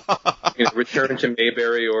 Return to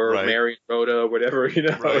Mayberry or right. Mary and Rhoda, whatever,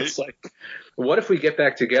 Right. It's like, what if we get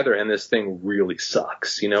back together and this thing really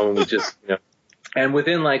sucks, and we just, and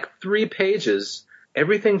within like 3 pages,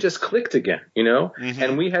 everything just clicked again, Mm-hmm.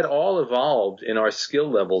 and we had all evolved in our skill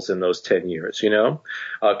levels in those 10 years,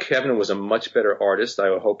 Kevin was a much better artist.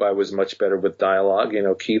 I hope I was much better with dialogue.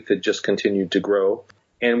 Keith had just continued to grow,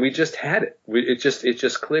 and we just had it. It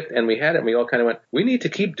just clicked, and we had it, and we all kind of went, we need to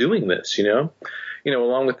keep doing this,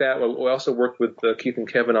 along with that, we also worked with Keith and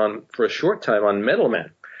Kevin for a short time on Metal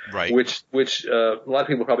Men. Right. Which a lot of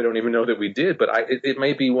people probably don't even know that we did, but it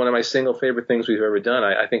may be one of my single favorite things we've ever done.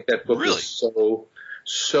 I think that book really? was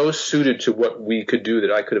so suited to what we could do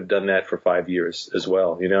that I could have done that for 5 years as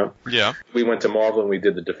well, Yeah. We went to Marvel and we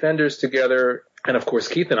did the Defenders together. And of course,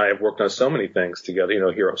 Keith and I have worked on so many things together,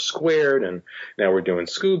 Hero Squared, and now we're doing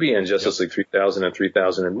Scooby and Justice League 3000 and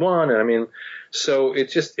 3001. And I mean, so it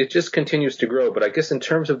just continues to grow. But I guess in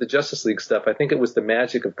terms of the Justice League stuff, I think it was the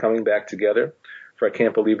magic of coming back together. I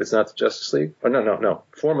can't believe it's not the Justice League. Oh, no.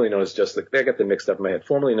 Formerly known as Justice League. I got them mixed up in my head.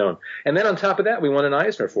 Formerly known. And then on top of that, we won an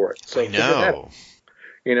Eisner for it. So I know.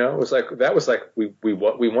 It was like we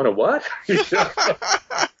won a what?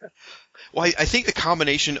 Well, I think the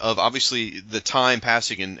combination of obviously the time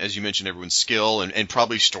passing and, as you mentioned, everyone's skill and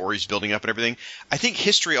probably stories building up and everything, I think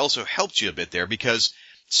history also helped you a bit there because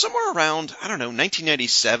somewhere around,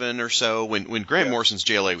 1997 or so, when Grant Morrison's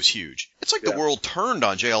JLA was huge, it's like the world turned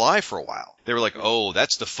on JLI for a while. They were like, oh,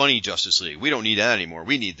 that's the funny Justice League. We don't need that anymore.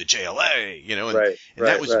 We need the JLA, and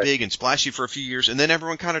that was big and splashy for a few years. And then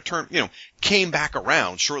everyone kind of came back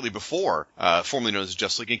around shortly before, formerly known as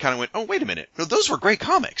Justice League, and kind of went, oh, wait a minute. No, those were great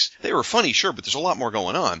comics. They were funny, sure, but there's a lot more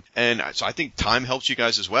going on. And so I think time helps you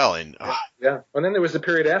guys as well. And yeah. And then there was the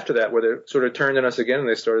period after that where they sort of turned on us again, and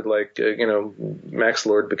they started Max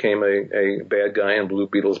Lord became a bad guy and Blue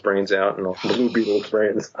Beetle's brains out, and Blue Beetle's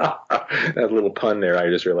brains. That little pun there, I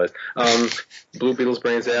just realized. Blue Beetle's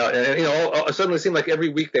brains out, and it suddenly seemed like every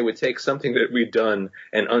week they would take something that we'd done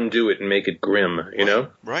and undo it and make it grim,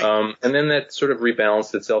 Right. And then that sort of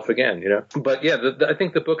rebalanced itself again, But yeah, I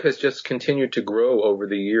think the book has just continued to grow over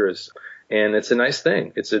the years. And it's a nice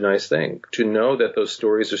thing. It's a nice thing to know that those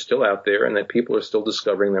stories are still out there and that people are still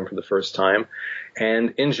discovering them for the first time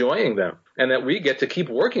and enjoying them, and that we get to keep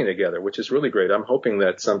working together, which is really great. I'm hoping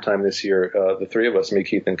that sometime this year, the three of us, me,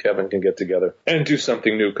 Keith, and Kevin, can get together and do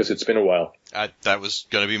something new because it's been a while. That was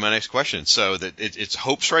going to be my next question. So that it's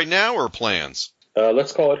hopes right now or plans?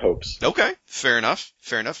 Let's call it hopes. Okay, fair enough.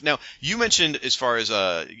 Now, you mentioned as far as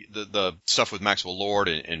the stuff with Maxwell Lord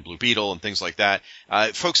and Blue Beetle and things like that.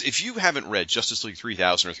 Folks, if you haven't read Justice League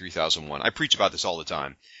 3000 or 3001, I preach about this all the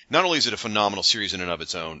time. Not only is it a phenomenal series in and of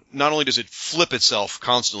its own, not only does it flip itself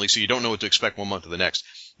constantly so you don't know what to expect one month to the next,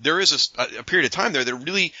 there is a period of time there that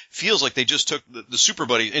really feels like they just took the Super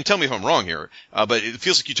Buddies, and tell me if I'm wrong here, but it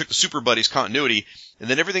feels like you took the Super Buddies continuity, and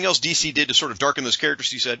then everything else DC did to sort of darken those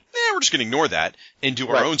characters, you said, we're just going to ignore that and do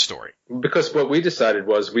our own story. Because what we decided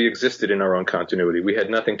was we existed in our own continuity. We had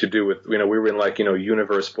nothing to do with, we were in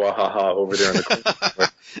universe bwahaha over there in the corner.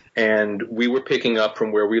 And we were picking up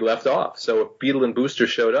from where we left off. So if Beetle and Booster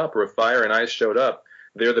showed up or if Fire and Ice showed up,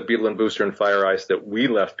 they're the Beetle and Booster and Fire Ice that we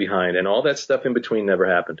left behind, and all that stuff in between never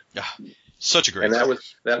happened. Such a great and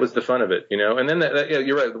that was the fun of it, And then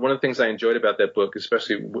you're right. One of the things I enjoyed about that book,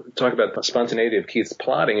 especially talk about the spontaneity of Keith's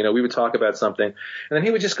plotting. We would talk about something, and then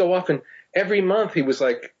he would just go off, and every month he was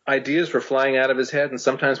like ideas were flying out of his head, and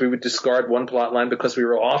sometimes we would discard one plot line because we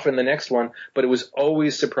were off in the next one. But it was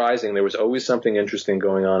always surprising. There was always something interesting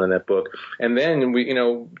going on in that book. And then we,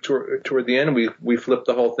 toward the end, we flipped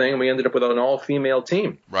the whole thing, and we ended up with an all-female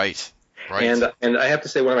team. Right. And I have to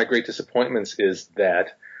say, one of my great disappointments is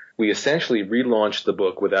that we essentially relaunched the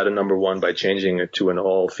book without a number one by changing it to an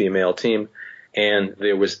all-female team, and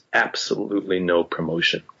there was absolutely no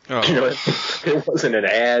promotion. Oh. There wasn't an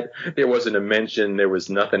ad, there wasn't a mention, there was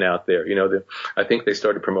nothing out there. I think they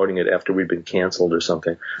started promoting it after we'd been canceled or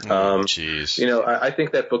something. Jeez. I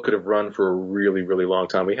think that book could have run for a really, really long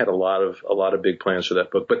time. We had a lot of big plans for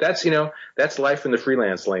that book, but that's life in the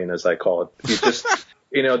freelance lane, as I call it.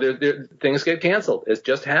 things get canceled. It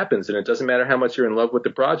just happens, and it doesn't matter how much you're in love with the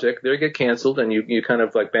project. They get canceled, and you kind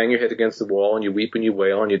of like bang your head against the wall, and you weep and you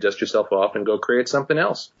wail, and you dust yourself off and go create something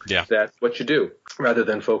else. Yeah. That's what you do. Rather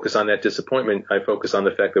than focus on that disappointment, I focus on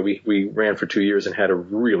the fact that we ran for 2 years and had a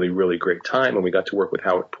really, really great time, and we got to work with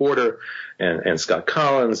Howard Porter and Scott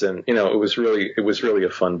Collins, and it was really a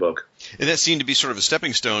fun book. And that seemed to be sort of a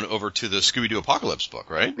stepping stone over to the Scooby-Doo Apocalypse book,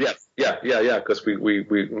 right? Yeah. Because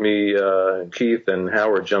Keith and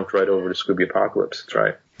Howard jumped right over to Scooby Apocalypse. That's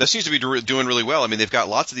right. That seems to be doing really well. I mean, they've got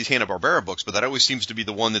lots of these Hanna-Barbera books, but that always seems to be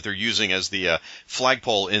the one that they're using as the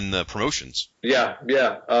flagpole in the promotions. Yeah.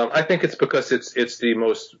 I think it's because it's the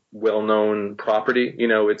most well-known property.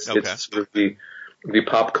 It's sort of the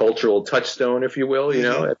pop cultural touchstone, if you will.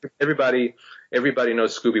 Mm-hmm. Everybody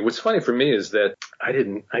knows Scooby. What's funny for me is that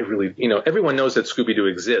everyone knows that Scooby-Doo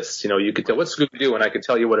exists. You could tell what's Scooby-Doo, and I could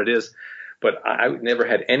tell you what it is. But I never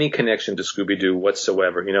had any connection to Scooby-Doo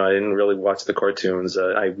whatsoever. I didn't really watch the cartoons.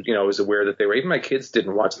 I was aware that they were. Even my kids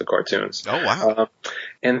didn't watch the cartoons. Oh wow!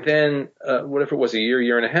 And then, whatever it was, a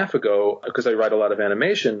year and a half ago, because I write a lot of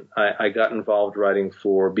animation, I got involved writing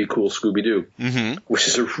for Be Cool Scooby-Doo, mm-hmm. which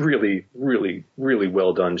is a really, really, really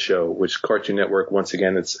well done show. Which Cartoon Network, once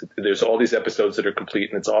again, there's all these episodes that are complete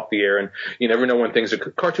and it's off the air, and you never know when things are.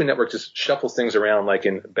 Cartoon Network just shuffles things around like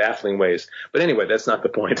in baffling ways. But anyway, that's not the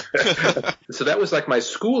point. So that was like my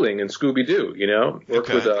schooling in Scooby-Doo,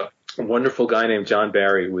 Worked with a wonderful guy named John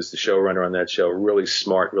Barry, who was the showrunner on that show. Really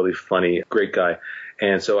smart, really funny, great guy.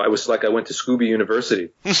 And so I went to Scooby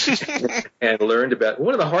University and learned about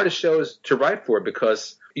one of the hardest shows to write for,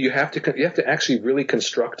 because you have to actually really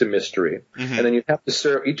construct a mystery, mm-hmm. and then you have to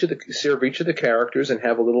serve each of the characters and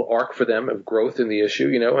have a little arc for them of growth in the issue,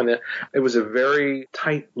 and then it was a very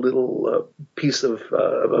tight little piece of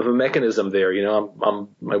a mechanism there.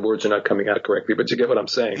 My words are not coming out correctly, but you get what I'm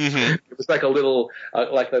saying. Mm-hmm. It was like a little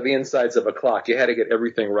like the insides of a clock. You had to get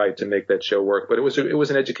everything right to make that show work, but it was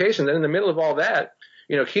an education. Then in the middle of all that,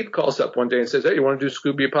 Keith calls up one day and says, "Hey, you want to do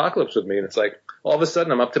Scooby Apocalypse with me?" And it's like, all of a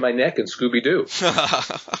sudden, I'm up to my neck in Scooby-Doo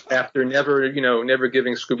after never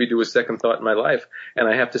giving Scooby-Doo a second thought in my life. And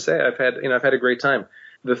I have to say, I've had a great time.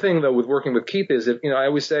 The thing, though, with working with Keith is, I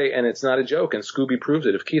always say, and it's not a joke, and Scooby proves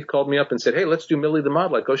it, if Keith called me up and said, "Hey, let's do Millie the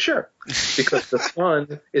Model," I'd go, "Sure," because the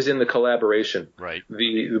fun is in the collaboration. Right.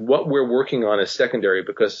 What we're working on is secondary,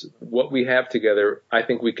 because what we have together, I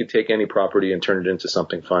think we could take any property and turn it into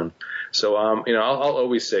something fun. So, I'll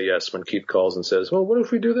always say yes when Keith calls and says, "Well, what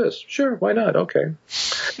if we do this?" Sure, why not? Okay.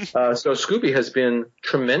 So Scooby has been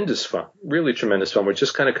tremendous fun, really tremendous fun. We're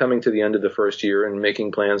just kind of coming to the end of the first year and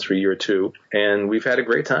making plans for year two, and we've had a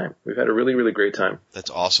great time. We've had a really, really great time. That's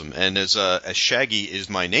awesome. And as Shaggy is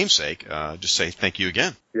my namesake, just say thank you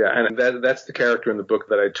again. Yeah, and that's the character in the book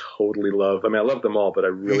that I totally love. I mean, I love them all, but I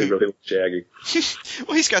really, really love Shaggy.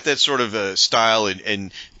 Well, he's got that sort of style,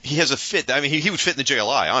 and he has a fit. I mean, he would fit in the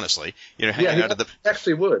JLI, honestly. Hanging out of the.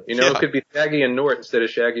 Actually would. It could be Shaggy and Nort instead of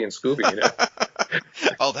Shaggy and Scooby.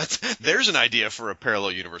 Oh, there's an idea for a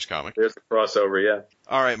parallel universe comic. There's the crossover, yeah.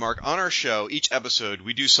 All right, Mark. On our show, each episode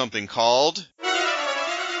we do something called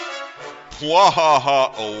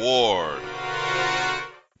Pwahaha Award.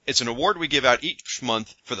 It's an award we give out each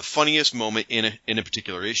month for the funniest moment in a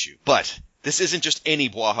particular issue. But this isn't just any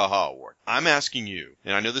Bwahaha award. I'm asking you,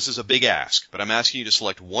 and I know this is a big ask, but I'm asking you to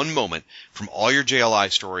select one moment from all your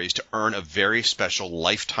JLI stories to earn a very special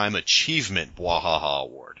Lifetime Achievement Bwahaha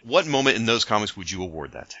award. What moment in those comics would you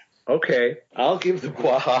award that to? Okay, I'll give the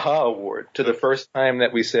Bwahaha award to the first time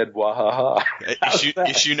that we said Bwahaha.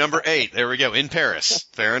 Issue number 8. There we go. In Paris.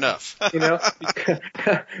 Fair enough.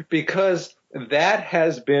 Because that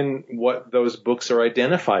has been what those books are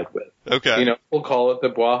identified with. Okay. We'll call it the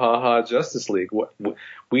Bwahaha Justice League.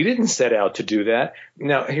 We didn't set out to do that.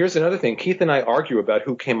 Now, here's another thing. Keith and I argue about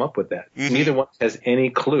who came up with that. Mm-hmm. Neither one has any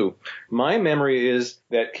clue. My memory is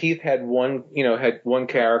that Keith had one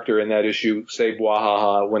character in that issue say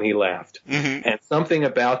Bwahaha when he laughed. Mm-hmm. And something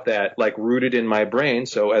about that, like, rooted in my brain.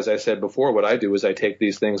 So, as I said before, what I do is I take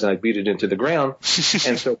these things and I beat it into the ground.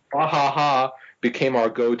 And so Bwahaha became our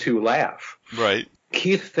go-to laugh. Right.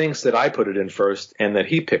 Keith thinks that I put it in first and that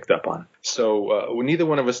he picked up on it. So neither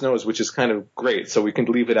one of us knows, which is kind of great. So we can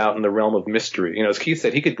leave it out in the realm of mystery. As Keith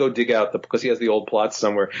said, he could go dig out because he has the old plot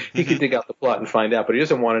somewhere. He could dig out the plot and find out, but he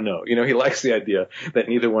doesn't want to know. He likes the idea that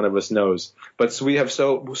neither one of us knows. But so we have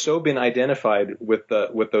so been identified with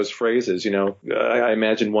those phrases. I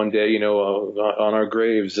imagine one day, on our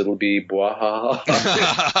graves it'll be Bwahaha.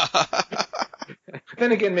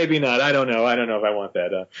 Then again, maybe not. I don't know. I don't know if I want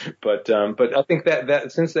that. But I think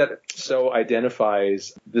that since that so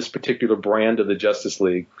identifies this particular brand of the Justice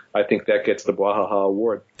League, I think that gets the Bwahaha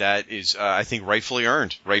Award. That is, I think, rightfully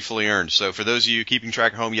earned. Rightfully earned. So for those of you keeping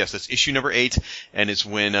track at home, yes, that's issue number 8, and it's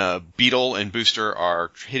when Beetle and Booster are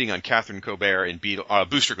hitting on Catherine Colbert, and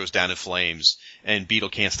Booster goes down in flames, and Beetle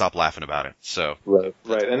can't stop laughing about it. So right.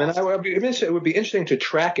 And then it would be interesting to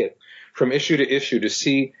track it from issue to issue to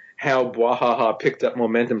see how Bwahaha picked up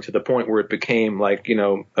momentum to the point where it became like,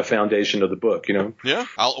 a foundation of the book, Yeah,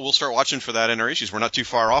 we'll start watching for that in our issues. We're not too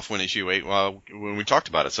far off when issue 8, when we talked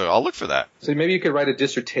about it, so I'll look for that. So maybe you could write a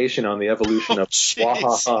dissertation on the evolution of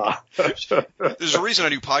Bwahaha. There's a reason I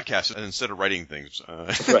do podcasts instead of writing things.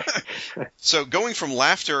 Right. So going from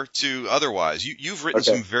laughter to otherwise, you've written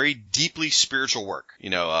some very deeply spiritual work.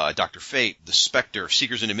 Dr. Fate, The Spectre,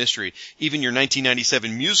 Seekers into Mystery, even your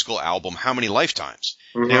 1997 musical album, How Many Lifetimes?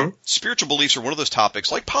 Mm-hmm. Now, spiritual beliefs are one of those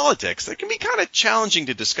topics, like politics, that can be kind of challenging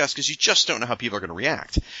to discuss because you just don't know how people are going to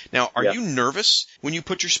react. Now, are you nervous when you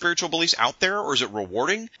put your spiritual beliefs out there, or is it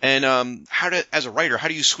rewarding? And as a writer, how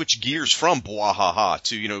do you switch gears from Bwahaha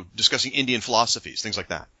to, discussing Indian philosophies, things like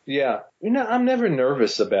that? Yeah. I'm never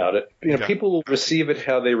nervous about it. People will receive it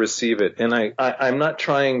how they receive it. And I'm not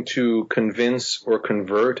trying to convince or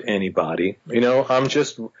convert anybody. I'm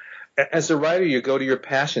just... As a writer, you go to your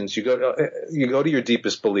passions. You go to your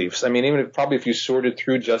deepest beliefs. I mean, if you sorted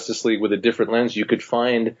through Justice League with a different lens, you could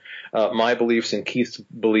find my beliefs and Keith's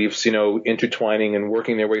beliefs, intertwining and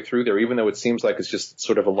working their way through there. Even though it seems like it's just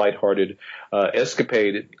sort of a lighthearted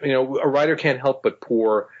escapade, a writer can't help but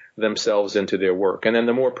pour themselves into their work. And then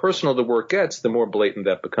the more personal the work gets, the more blatant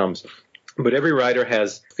that becomes. But every writer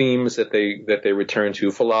has themes that they return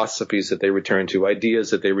to, philosophies that they return to,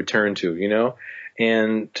 ideas that they return to,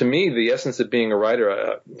 And to me, the essence of being a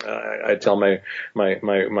writer, I tell my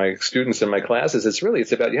students in my classes,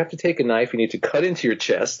 it's about, you have to take a knife, you need to cut into your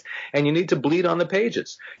chest, and you need to bleed on the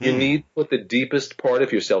pages. You need to put the deepest part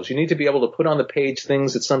of yourselves. You need to be able to put on the page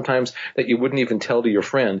things that you wouldn't even tell to your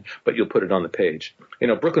friend, but you'll put it on the page.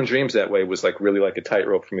 Brooklyn Dreams that way was really like a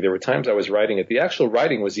tightrope for me. There were times I was writing it. The actual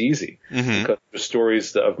writing was easy because there were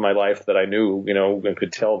stories of my life that I knew, and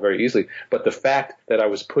could tell very easily. But the fact that I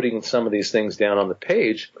was putting some of these things down on the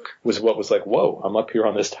page was what was like, whoa, I'm up here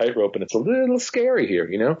on this tightrope and it's a little scary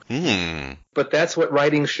here, But that's what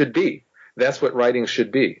writing should be. That's what writing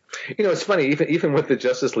should be. It's funny, even with the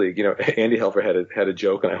Justice League, Andy Helfer had a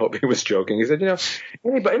joke, and I hope he was joking. He said,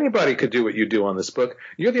 anybody could do what you do on this book.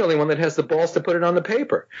 You're the only one that has the balls to put it on the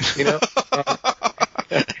paper,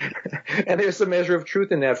 And there's a measure of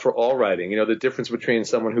truth in that for all writing. The difference between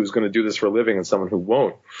someone who's going to do this for a living and someone who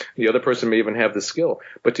won't. The other person may even have the skill,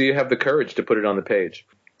 but do you have the courage to put it on the page?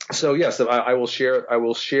 So yes, I will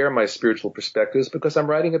share my spiritual perspectives because I'm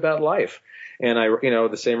writing about life. And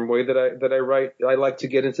the same way that I write, I like to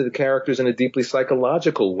get into the characters in a deeply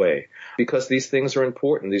psychological way because these things are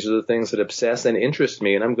important. These are the things that obsess and interest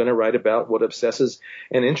me, and I'm going to write about what obsesses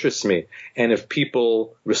and interests me. And if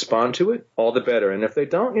people respond to it, all the better. And if they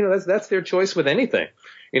don't, that's their choice with anything.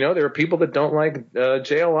 There are people that don't like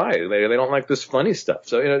JLI. They don't like this funny stuff.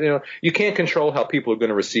 So you can't control how people are going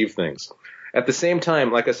to receive things. At the same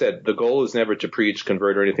time, like I said, the goal is never to preach,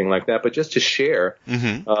 convert, or anything like that, but just to share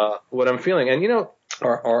what I'm feeling. And,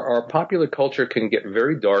 our popular culture can get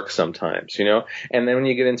very dark sometimes, and then when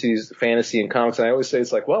you get into these fantasy and comics, I always say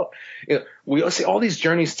it's like, well, we see all these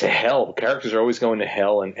journeys to hell. Characters are always going to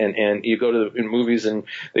hell, and you go to in movies and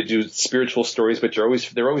they do spiritual stories, but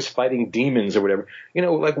they're always fighting demons or whatever.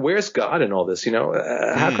 Like where's God in all this?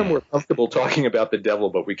 How come we're comfortable talking about the devil,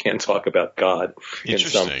 but we can't talk about God in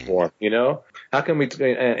some form? How can we?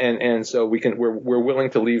 And so we're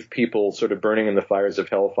willing to leave people sort of burning in the fires of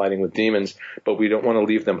hell, fighting with demons, but we don't want to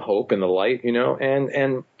leave them hope in the light,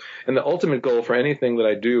 and the ultimate goal for anything that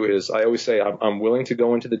I do is I always say I'm willing to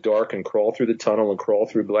go into the dark and crawl through the tunnel and crawl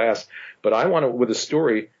through glass, but I want to, with a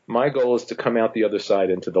story, my goal is to come out the other side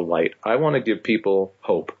into the light. I want to give people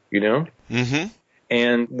hope, Mm-hmm.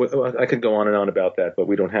 And I could go on and on about that, but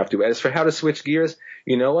we don't have to. As for how to switch gears,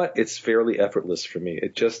 you know what? It's fairly effortless for me.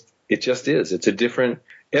 It just is. It's a different.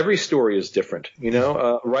 Every story is different,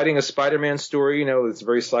 writing a Spider-Man story, it's a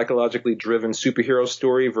very psychologically driven superhero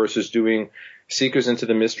story versus doing Seekers into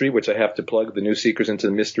the Mystery, which I have to plug. The new Seekers into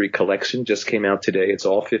the Mystery collection just came out today. It's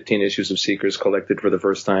all 15 issues of Seekers collected for the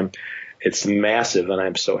first time. It's massive, and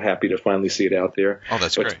I'm so happy to finally see it out there. Oh,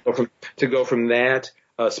 that's great. To go from that,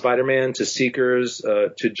 Spider-Man to Seekers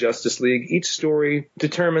to Justice League, each story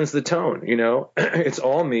determines the tone, It's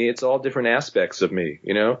all me. It's all different aspects of me,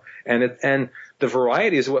 and the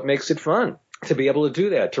variety is what makes it fun to be able to do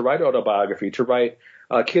that, to write autobiography, to write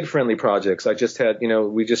kid-friendly projects. I just had,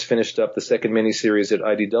 we just finished up the second miniseries at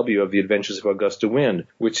IDW of The Adventures of Augusta Wind,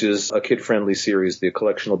 which is a kid-friendly series. The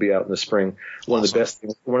collection will be out in the spring. One of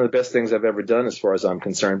the best things I've ever done as far as I'm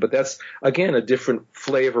concerned. But that's, again, a different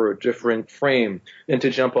flavor, a different frame than to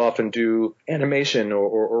jump off and do animation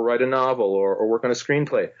or write a novel or work on a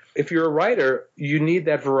screenplay. If you're a writer, you need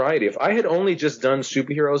that variety. If I had only just done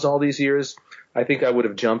superheroes all these years, I think I would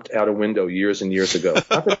have jumped out a window years and years ago.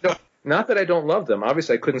 Not that I don't love them.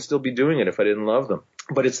 Obviously, I couldn't still be doing it if I didn't love them.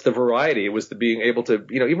 But it's the variety. It was the being able to,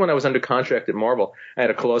 even when I was under contract at Marvel, I had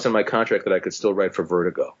a clause in my contract that I could still write for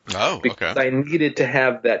Vertigo. Oh, okay. Because I needed to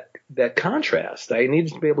have that contrast. I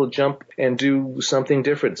needed to be able to jump and do something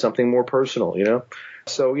different, something more personal,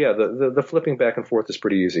 So, yeah, the flipping back and forth is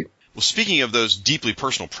pretty easy. Well, speaking of those deeply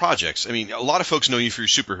personal projects, I mean, a lot of folks know you for your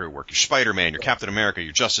superhero work, your Spider-Man, your Captain America,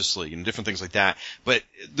 your Justice League, and different things like that. But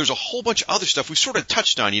there's a whole bunch of other stuff we've sort of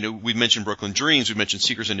touched on. We mentioned Brooklyn Dreams, we mentioned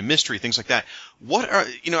Seekers into Mystery, things like that.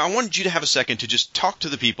 I wanted you to have a second to just talk to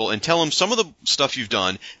the people and tell them some of the stuff you've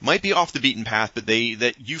done might be off the beaten path, but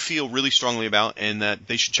that you feel really strongly about and that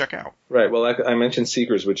they should check out. Right. Well, I mentioned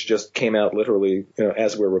Seekers, which just came out literally,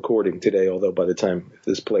 as we're recording today, although by the time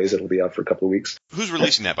this plays, it'll be out for a couple of weeks. Who's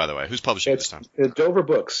releasing that, by the way? Who's publishing it this time? Dover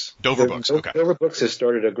Books. Okay. Dover Books has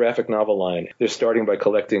started a graphic novel line. They're starting by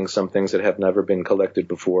collecting some things that have never been collected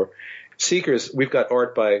before. Seekers, we've got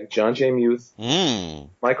art by John J. Muth,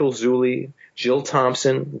 Michael Zulli, Jill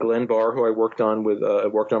Thompson, Glenn Barr, who I worked on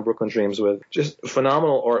Brooklyn Dreams with. Just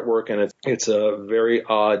phenomenal artwork, and it's a very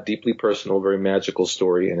odd, deeply personal, very magical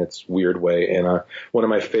story in its weird way, and one of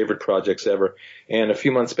my favorite projects ever. And a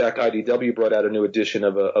few months back, IDW brought out a new edition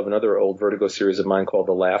of another old Vertigo series of mine called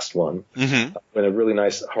The Last One, and a really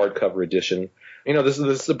nice hardcover edition. This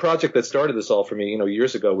is the project that started this all for me,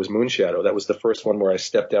 years ago was Moonshadow. That was the first one where I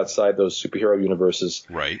stepped outside those superhero universes.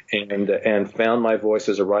 Right. And found my voice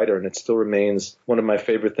as a writer, and it still remains one of my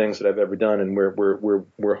favorite things that I've ever done. And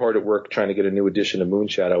we're hard at work trying to get a new edition of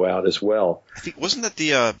Moonshadow out as well. I think, wasn't that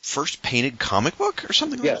the first painted comic book or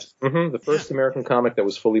something like that? Yes. The first American comic that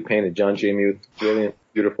was fully painted. John J. Muth, brilliant,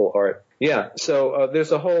 beautiful art. Yeah, so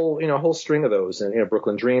there's a whole string of those, and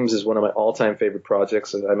Brooklyn Dreams is one of my all-time favorite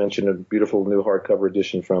projects. As I mentioned, a beautiful new hardcover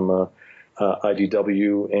edition from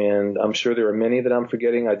IDW, and I'm sure there are many that I'm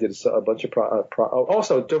forgetting. I did a bunch of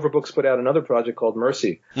also Dover Books put out another project called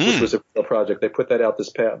Mercy, which was a real project. They put that out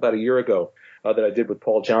about a year ago. That I did with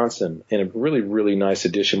Paul Johnson in a really, really nice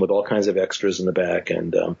edition with all kinds of extras in the back.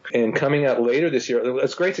 And coming out later this year,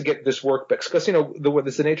 it's great to get this work back because,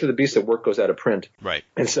 it's the nature of the beast that work goes out of print. Right.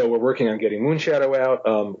 And so we're working on getting Moonshadow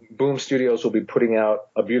out. Boom Studios will be putting out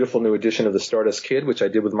a beautiful new edition of The Stardust Kid, which I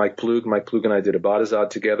did with Mike Plug. Mike Plug and I did a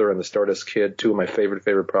Bodazad together, and The Stardust Kid, two of my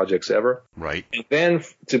favorite projects ever. Right. And then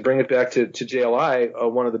to bring it back to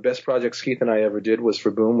JLI, one of the best projects Keith and I ever did was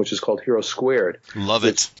for Boom, which is called Hero Squared. Love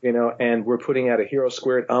it. And we're putting out a Hero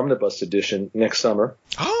Squared Omnibus edition next summer.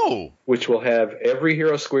 Oh! Which will have every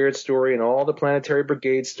Hero Squared story and all the Planetary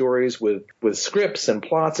Brigade stories with scripts and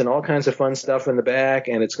plots and all kinds of fun stuff in the back.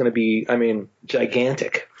 And it's going to be,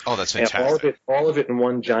 gigantic. Oh, that's fantastic. And all of it in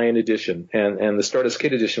one giant edition. And the Stardust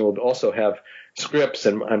Kid edition will also have scripts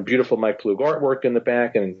and beautiful Mike Plug artwork in the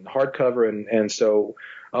back and hardcover. And so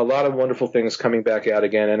a lot of wonderful things coming back out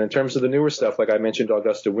again. And in terms of the newer stuff, like I mentioned,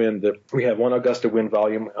 Augusta Wind, we have one Augusta Wind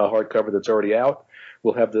volume, hardcover that's already out.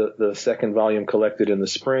 We'll have the second volume collected in the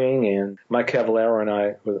spring. And Mike Cavallaro and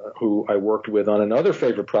I, who I worked with on another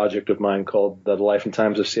favorite project of mine called The Life and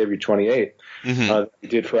Times of Savior 28, we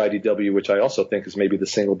did for IDW, which I also think is maybe the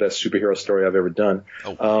single best superhero story I've ever done.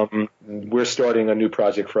 Oh. We're starting a new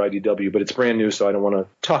project for IDW, but it's brand new, so I don't want to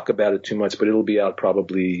talk about it too much, but it'll be out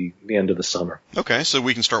probably the end of the summer. Okay, so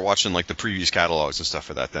we can start watching like the previous catalogs and stuff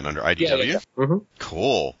for that then under IDW? Yeah. Mm-hmm.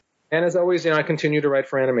 Cool. And as always, I continue to write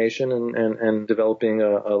for animation and developing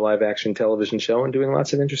a live-action television show and doing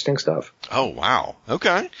lots of interesting stuff. Oh, wow.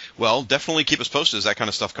 Okay. Well, definitely keep us posted as that kind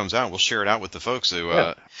of stuff comes out. We'll share it out with the folks who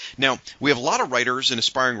Now, we have a lot of writers and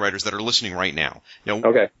aspiring writers that are listening right now.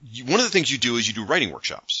 Okay. One of the things you do is you do writing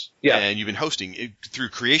workshops. Yeah. And you've been hosting it through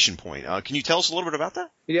Creation Point. Can you tell us a little bit about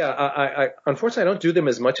that? Yeah. I unfortunately, I don't do them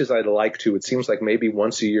as much as I'd like to. It seems like maybe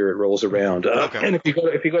once a year it rolls around. Okay. And if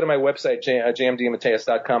you go to my website,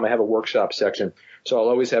 jmdmatteis.com, I have a workshop section. So I'll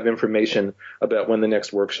always have information about when the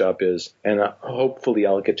next workshop is, and hopefully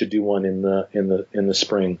I'll get to do one in the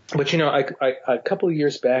spring. But a couple of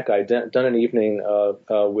years back, I'd done an evening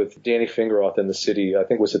with Danny Fingeroth in the city. I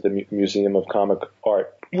think it was at the Museum of Comic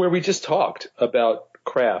Art, where we just talked about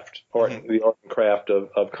craft, art, the art and craft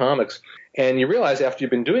of comics. And you realize after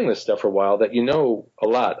you've been doing this stuff for a while that you know a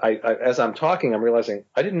lot. As I'm talking, I'm realizing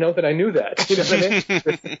I didn't know that I knew that. You know what I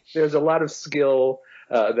mean? There's a lot of skill.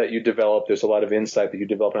 that you develop. There's a lot of insight that you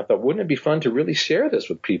develop. And I thought, wouldn't it be fun to really share this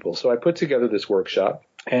with people? So I put together this workshop,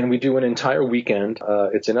 and we do an entire weekend.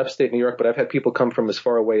 It's in upstate New York, but I've had people come from as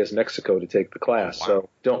far away as Mexico to take the class. Wow. So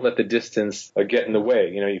don't let the distance get in the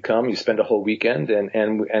way. You come, you spend a whole weekend, and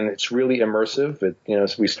it's really immersive.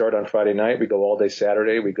 So we start on Friday night, we go all day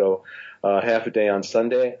Saturday, we go half a day on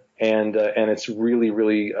Sunday. And it's really,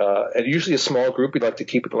 really, usually a small group. We'd like to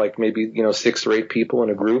keep it like maybe, 6 or 8 people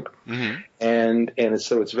in a group. Mm-hmm. And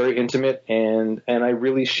it's very intimate. And I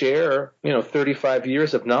really share, 35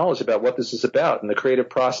 years of knowledge about what this is about and the creative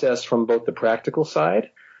process from both the practical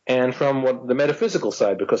side and from the metaphysical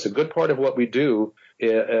side, because a good part of what we do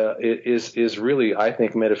is really, I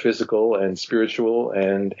think, metaphysical and spiritual,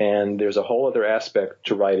 and there's a whole other aspect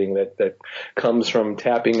to writing that comes from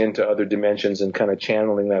tapping into other dimensions and kind of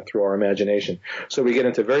channeling that through our imagination. So we get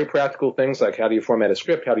into very practical things like how do you format a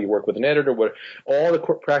script, how do you work with an editor, all the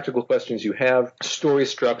practical questions you have, story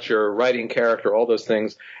structure, writing character, all those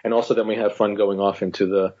things, and also then we have fun going off into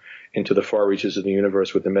the far reaches of the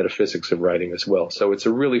universe with the metaphysics of writing as well. So it's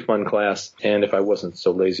a really fun class, and if I wasn't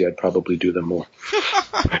so lazy, I'd probably do them more.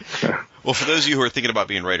 Well, for those of you who are thinking about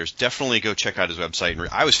being writers, definitely go check out his website.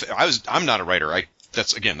 And I'm not a writer.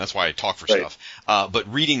 That's why I talk for right. stuff.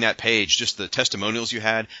 But reading that page, just the testimonials you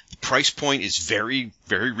had, the price point is very,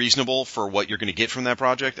 very reasonable for what you're going to get from that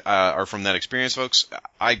project, or from that experience, folks.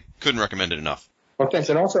 I couldn't recommend it enough. Well, thanks.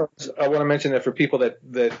 And also, I want to mention that for people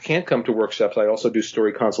that can't come to workshops, I also do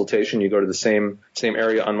story consultation. You go to the same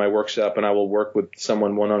area on my workshop, and I will work with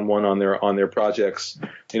someone one-on-one on their projects.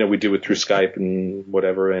 We do it through Skype and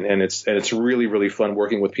whatever, and it's really, really fun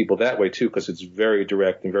working with people that way too, because it's very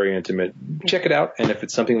direct and very intimate. Check it out, and if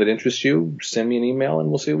it's something that interests you, send me an email, and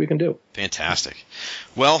we'll see what we can do. Fantastic.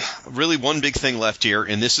 Well, really one big thing left here,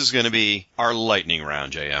 and this is going to be our lightning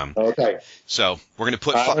round, JM. Okay. So we're going to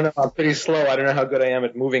put... I don't know. I'm pretty slow. I don't know how good I am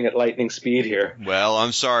at moving at lightning speed here. Well,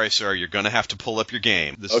 I'm sorry, sir. You're going to have to pull up your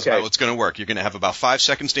game. This is how it's going to work. You're going to have about 5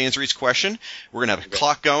 seconds to answer each question. We're going to have a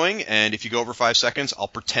clock going, and if you go over 5 seconds, I'll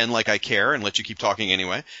pretend like I care and let you keep talking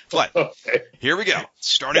anyway. But here we go.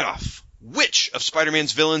 Starting off. Which of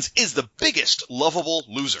Spider-Man's villains is the biggest lovable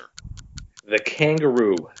loser? The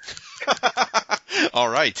kangaroo. All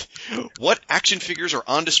right. What action figures are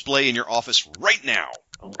on display in your office right now?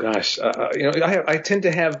 Oh gosh, I tend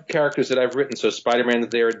to have characters that I've written. So Spider-Man is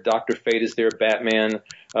there, Dr. Fate is there, Batman,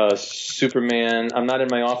 Superman. I'm not in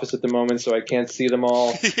my office at the moment, so I can't see them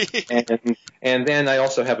all. and then I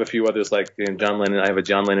also have a few others like John Lennon. I have a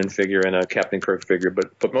John Lennon figure and a Captain Kirk figure,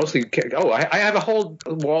 but mostly. I have a whole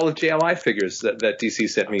wall of JLI figures that DC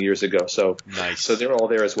sent me years ago. So nice. So they're all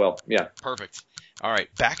there as well. Yeah. Perfect. All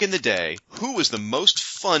right. Back in the day, who was the most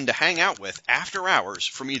fun to hang out with after hours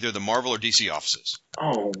from either the Marvel or DC offices?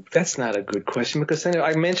 Oh, that's not a good question, because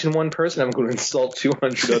I mentioned one person, I'm going to insult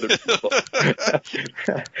 200 other people.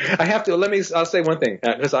 I'll say one thing,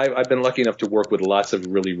 because I've been lucky enough to work with lots of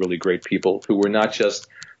really, really great people who were not just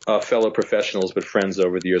fellow professionals, but friends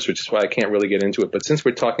over the years, which is why I can't really get into it. But since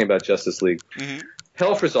we're talking about Justice League,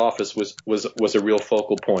 Helfer's office was a real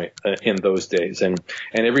focal point in those days, and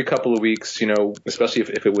every couple of weeks, especially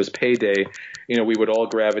if it was payday, we would all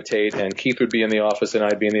gravitate, and Keith would be in the office, and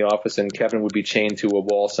I'd be in the office, and Kevin would be chained to a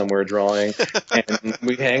wall somewhere drawing, and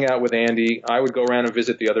we'd hang out with Andy. I would go around and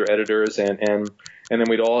visit the other editors, and then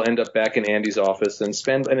we'd all end up back in Andy's office and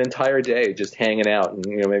spend an entire day just hanging out.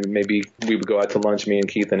 And maybe we would go out to lunch, me and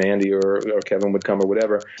Keith and Andy, or Kevin would come or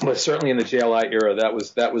whatever. But certainly in the JLI era, that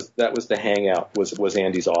was the hangout was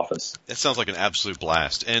Andy's office. That sounds like an absolute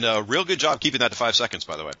blast, and a real good job keeping that to 5 seconds,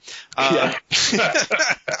 by the way. Yeah.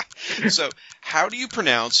 So, how do you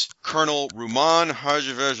pronounce Colonel Ruman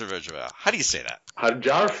Hajarfti? How do you say that?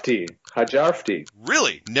 Hajarfti.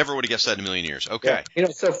 Really? Never would have guessed that in a million years. Okay. Yeah.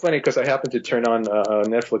 It's so funny because I happened to turn on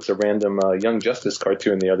Netflix a random Young Justice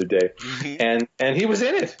cartoon the other day, and he was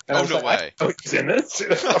in it. And no way! He's in this.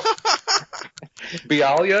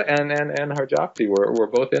 Bialia and Hajarfti were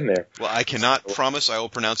both in there. Well, I cannot promise I will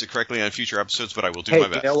pronounce it correctly on future episodes, but I will do my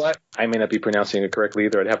best. You know what? I may not be pronouncing it correctly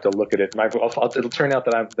either. I'd have to look at it. It'll turn out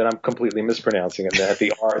that I'm completely mispronouncing it. That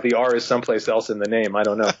the R is someplace else in the name. I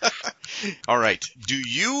don't know. All right. Do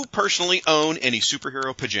you personally own any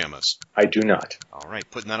superhero pajamas? I do not. All right.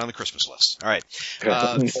 Putting that on the Christmas list. All right.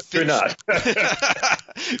 Do not.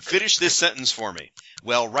 Finish this sentence for me.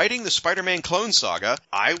 While writing the Spider-Man clone saga,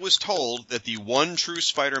 I was told that the one true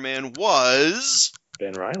Spider-Man was...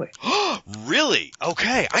 Ben Reilly. Really?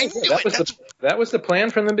 Okay. I knew it. That was the plan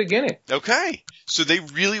from the beginning. Okay. So they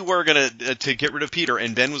really were going to get rid of Peter,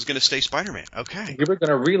 and Ben was going to stay Spider-Man. Okay. We were going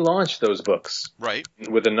to relaunch those books. Right.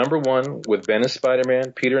 With the number one, with Ben as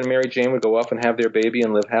Spider-Man, Peter and Mary Jane would go off and have their baby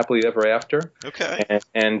and live happily ever after. Okay.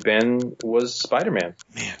 And Ben was Spider-Man.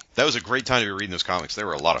 Man, that was a great time to be reading those comics. They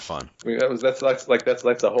were a lot of fun. That's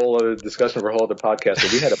a whole other discussion for a whole other podcast.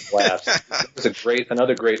 But we had a blast. It was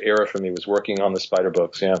another great era for me was working on the Spider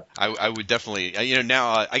books. Yeah. I would definitely, now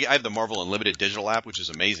I have the Marvel Unlimited digital app, which is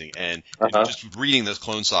amazing, and just reading those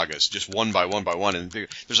Clone Sagas just one by one, and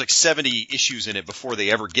there's like 70 issues in it before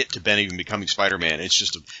they ever get to Ben even becoming Spider-Man. It's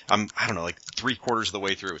just I don't know, like 3/4 of the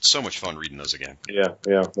way through. It's so much fun reading those again. Yeah,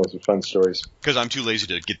 those are fun stories. Because I'm too lazy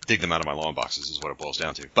to dig them out of my long boxes is what it boils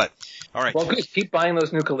down to. But all right. Well, good. Keep buying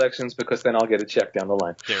those new collections because then I'll get a check down the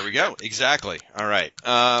line. There we go. Exactly. All right.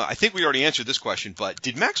 I think we already answered this question, but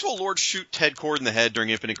did Maxwell Lord shoot Ted Kord in the head during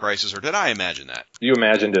Infinite Crisis, or did I imagine that? You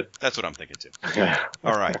imagined it. That's what I'm thinking too.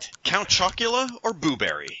 All right. Count Chocula or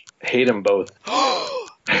Booberry? Hate them both.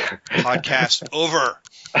 Podcast over.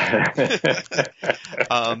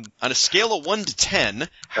 On a scale of 1 to 10,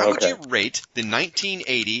 how would you rate the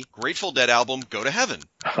 1980 Grateful Dead album Go to Heaven?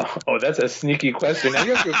 Oh, that's a sneaky question. Now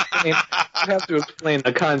you have to explain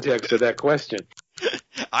the context of that question.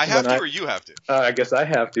 I have to, or you have to? I guess I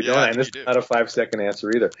have to, don't I? And this is not a 5-second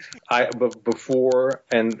answer either. Before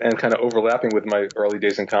and kind of overlapping with my early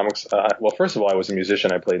days in comics, well, first of all, I was a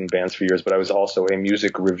musician. I played in bands for years, but I was also a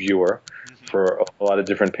music reviewer for a lot of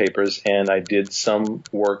different papers, and I did some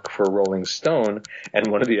work for Rolling Stone, and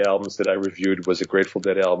one of the albums that I reviewed was a Grateful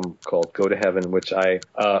Dead album called Go to Heaven, which I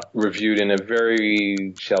reviewed in a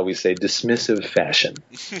very, shall we say, dismissive fashion,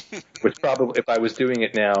 which probably, if I was doing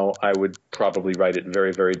it now, I would probably write it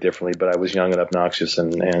very, very differently, but I was young and obnoxious,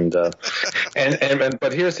 but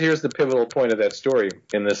here's the pivotal point of that story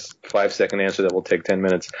in this 5-second answer that will take 10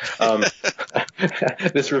 minutes.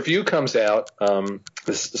 This review comes out,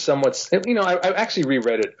 somewhat, I actually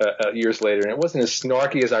reread it years later, and it wasn't as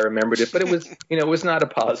snarky as I remembered it, but it was, it was not a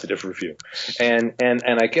positive review. And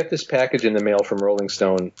I get this package in the mail from Rolling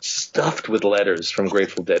Stone stuffed with letters from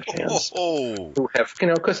Grateful Dead fans who have,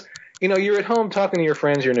 because you're at home talking to your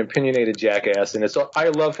friends, you're an opinionated jackass, and I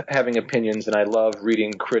love having opinions, and I love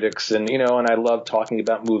reading critics, and I love talking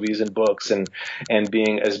about movies and books and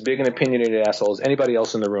being as big an opinionated asshole as anybody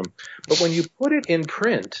else in the room. But when you put it in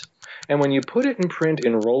print, and when you put it in print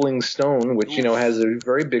in Rolling Stone, which, has a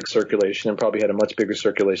very big circulation and probably had a much bigger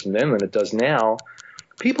circulation then than it does now,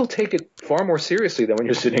 people take it far more seriously than when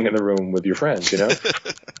you're sitting in the room with your friends,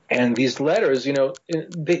 And these letters,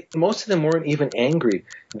 most of them weren't even angry.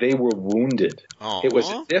 They were wounded. Aww. It was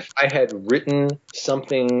as if I had written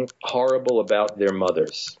something horrible about their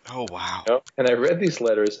mothers. Oh, wow. And I read these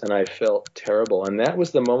letters and I felt terrible. And that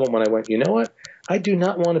was the moment when I went, you know what? I do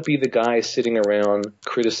not want to be the guy sitting around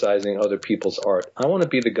criticizing other people's art. I want to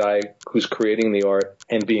be the guy who's creating the art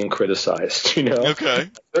and being criticized, Okay. I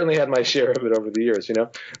certainly had my share of it over the years,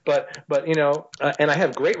 But and I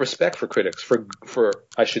have great respect for critics, for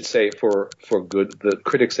I should say for the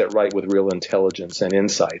critics that write with real intelligence and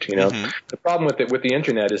insight, Mm-hmm. The problem with the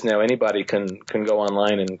internet is now anybody can go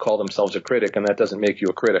online and call themselves a critic, and that doesn't make you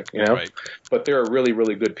a critic, Right. But there are really,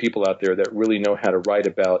 really good people out there that really know how to write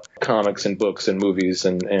about comics and books and movies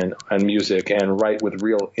and music and write with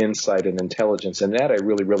real insight and intelligence, and that I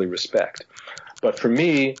really, really respect. But for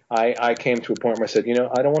me, I came to a point where I said,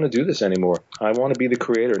 I don't want to do this anymore. I want to be the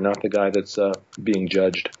creator, not the guy that's being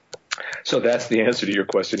judged. So that's the answer to your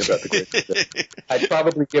question about the Grateful Dead. I'd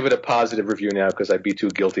probably give it a positive review now because I'd be too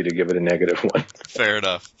guilty to give it a negative one. Fair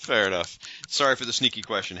enough. Sorry for the sneaky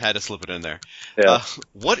question. Had to slip it in there. Yeah.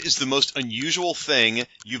 What is the most unusual thing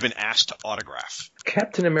you've been asked to autograph?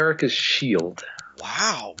 Captain America's shield.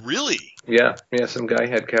 Wow, really? Yeah, some guy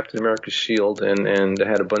had Captain America's shield and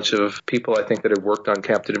had a bunch of people, I think, that had worked on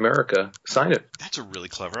Captain America sign it. That's a really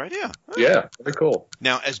clever idea. Yeah, very cool.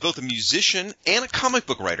 Now, as both a musician and a comic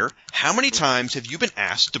book writer, how many times have you been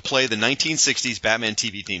asked to play the 1960s Batman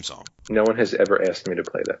TV theme song? No one has ever asked me to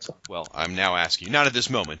play that song. Well, I'm now asking you. Not at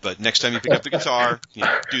this moment, but next time you pick up the guitar, do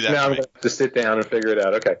that now for I'm me. going to have to sit down and figure it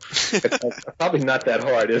out. Okay. It's probably not that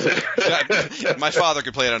hard, is it? My father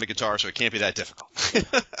could play it on a guitar, so it can't be that difficult.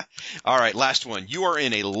 All right, last one. You are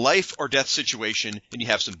in a life or death situation, and you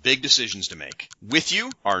have some big decisions to make. With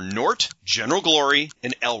you are Nort, General Glory,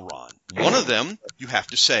 and Elron. One of them you have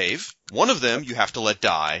to save, one of them you have to let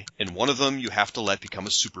die, and one of them you have to let become a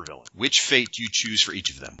supervillain. Which fate do you choose for each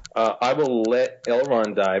of them? I will let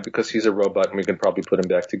Elrond die because he's a robot and we can probably put him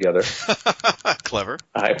back together. Clever.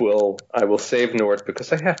 I will save Nort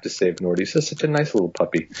because I have to save Nort. He's just such a nice little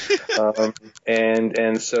puppy.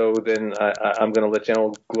 And so then I'm going to let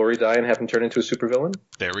General Glory die and have him turn into a supervillain.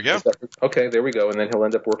 There we go. Okay, there we go. And then he'll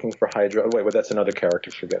end up working for Hydra. Wait, well, that's another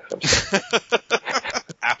character. Forget him.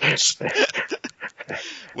 Ouch.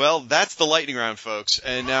 Well, that's the lightning round, folks.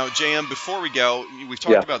 And now, JM, before we go, we've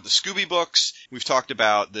talked about the Scooby books. We've talked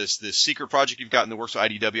about this secret project you've got in the works with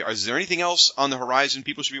IDW. Is there anything else on the horizon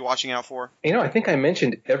people should be watching out for? I think I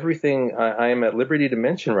mentioned everything I am at liberty to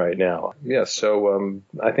mention right now. Yeah, so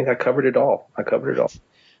I think I covered it all.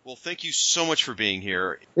 Well, thank you so much for being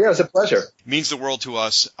here. Yeah, it was a pleasure. It means the world to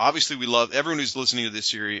us. Obviously, we love everyone who's listening to this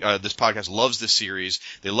series. This podcast loves this series.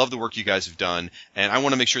 They love the work you guys have done, and I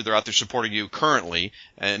want to make sure they're out there supporting you currently,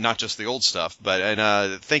 and not just the old stuff. But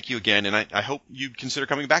thank you again, and I hope you consider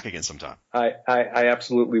coming back again sometime. I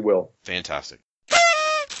absolutely will. Fantastic.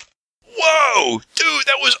 Whoa, dude,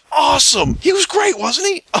 that was awesome. He was great, wasn't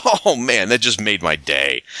he? Oh, man, that just made my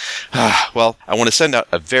day. Well, I want to send out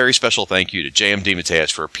a very special thank you to J.M.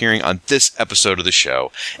 DeMatteis for appearing on this episode of the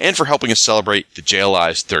show and for helping us celebrate the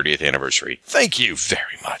JLI's 30th anniversary. Thank you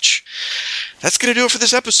very much. That's going to do it for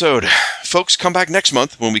this episode. Folks, come back next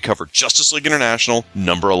month when we cover Justice League International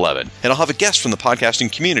number 11. And I'll have a guest from the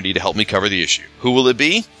podcasting community to help me cover the issue. Who will it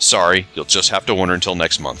be? Sorry, you'll just have to wonder until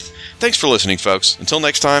next month. Thanks for listening, folks. Until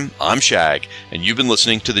next time, I'm Shag, and you've been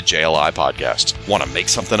listening to the JLI podcast. Want to make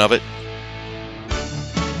something of it?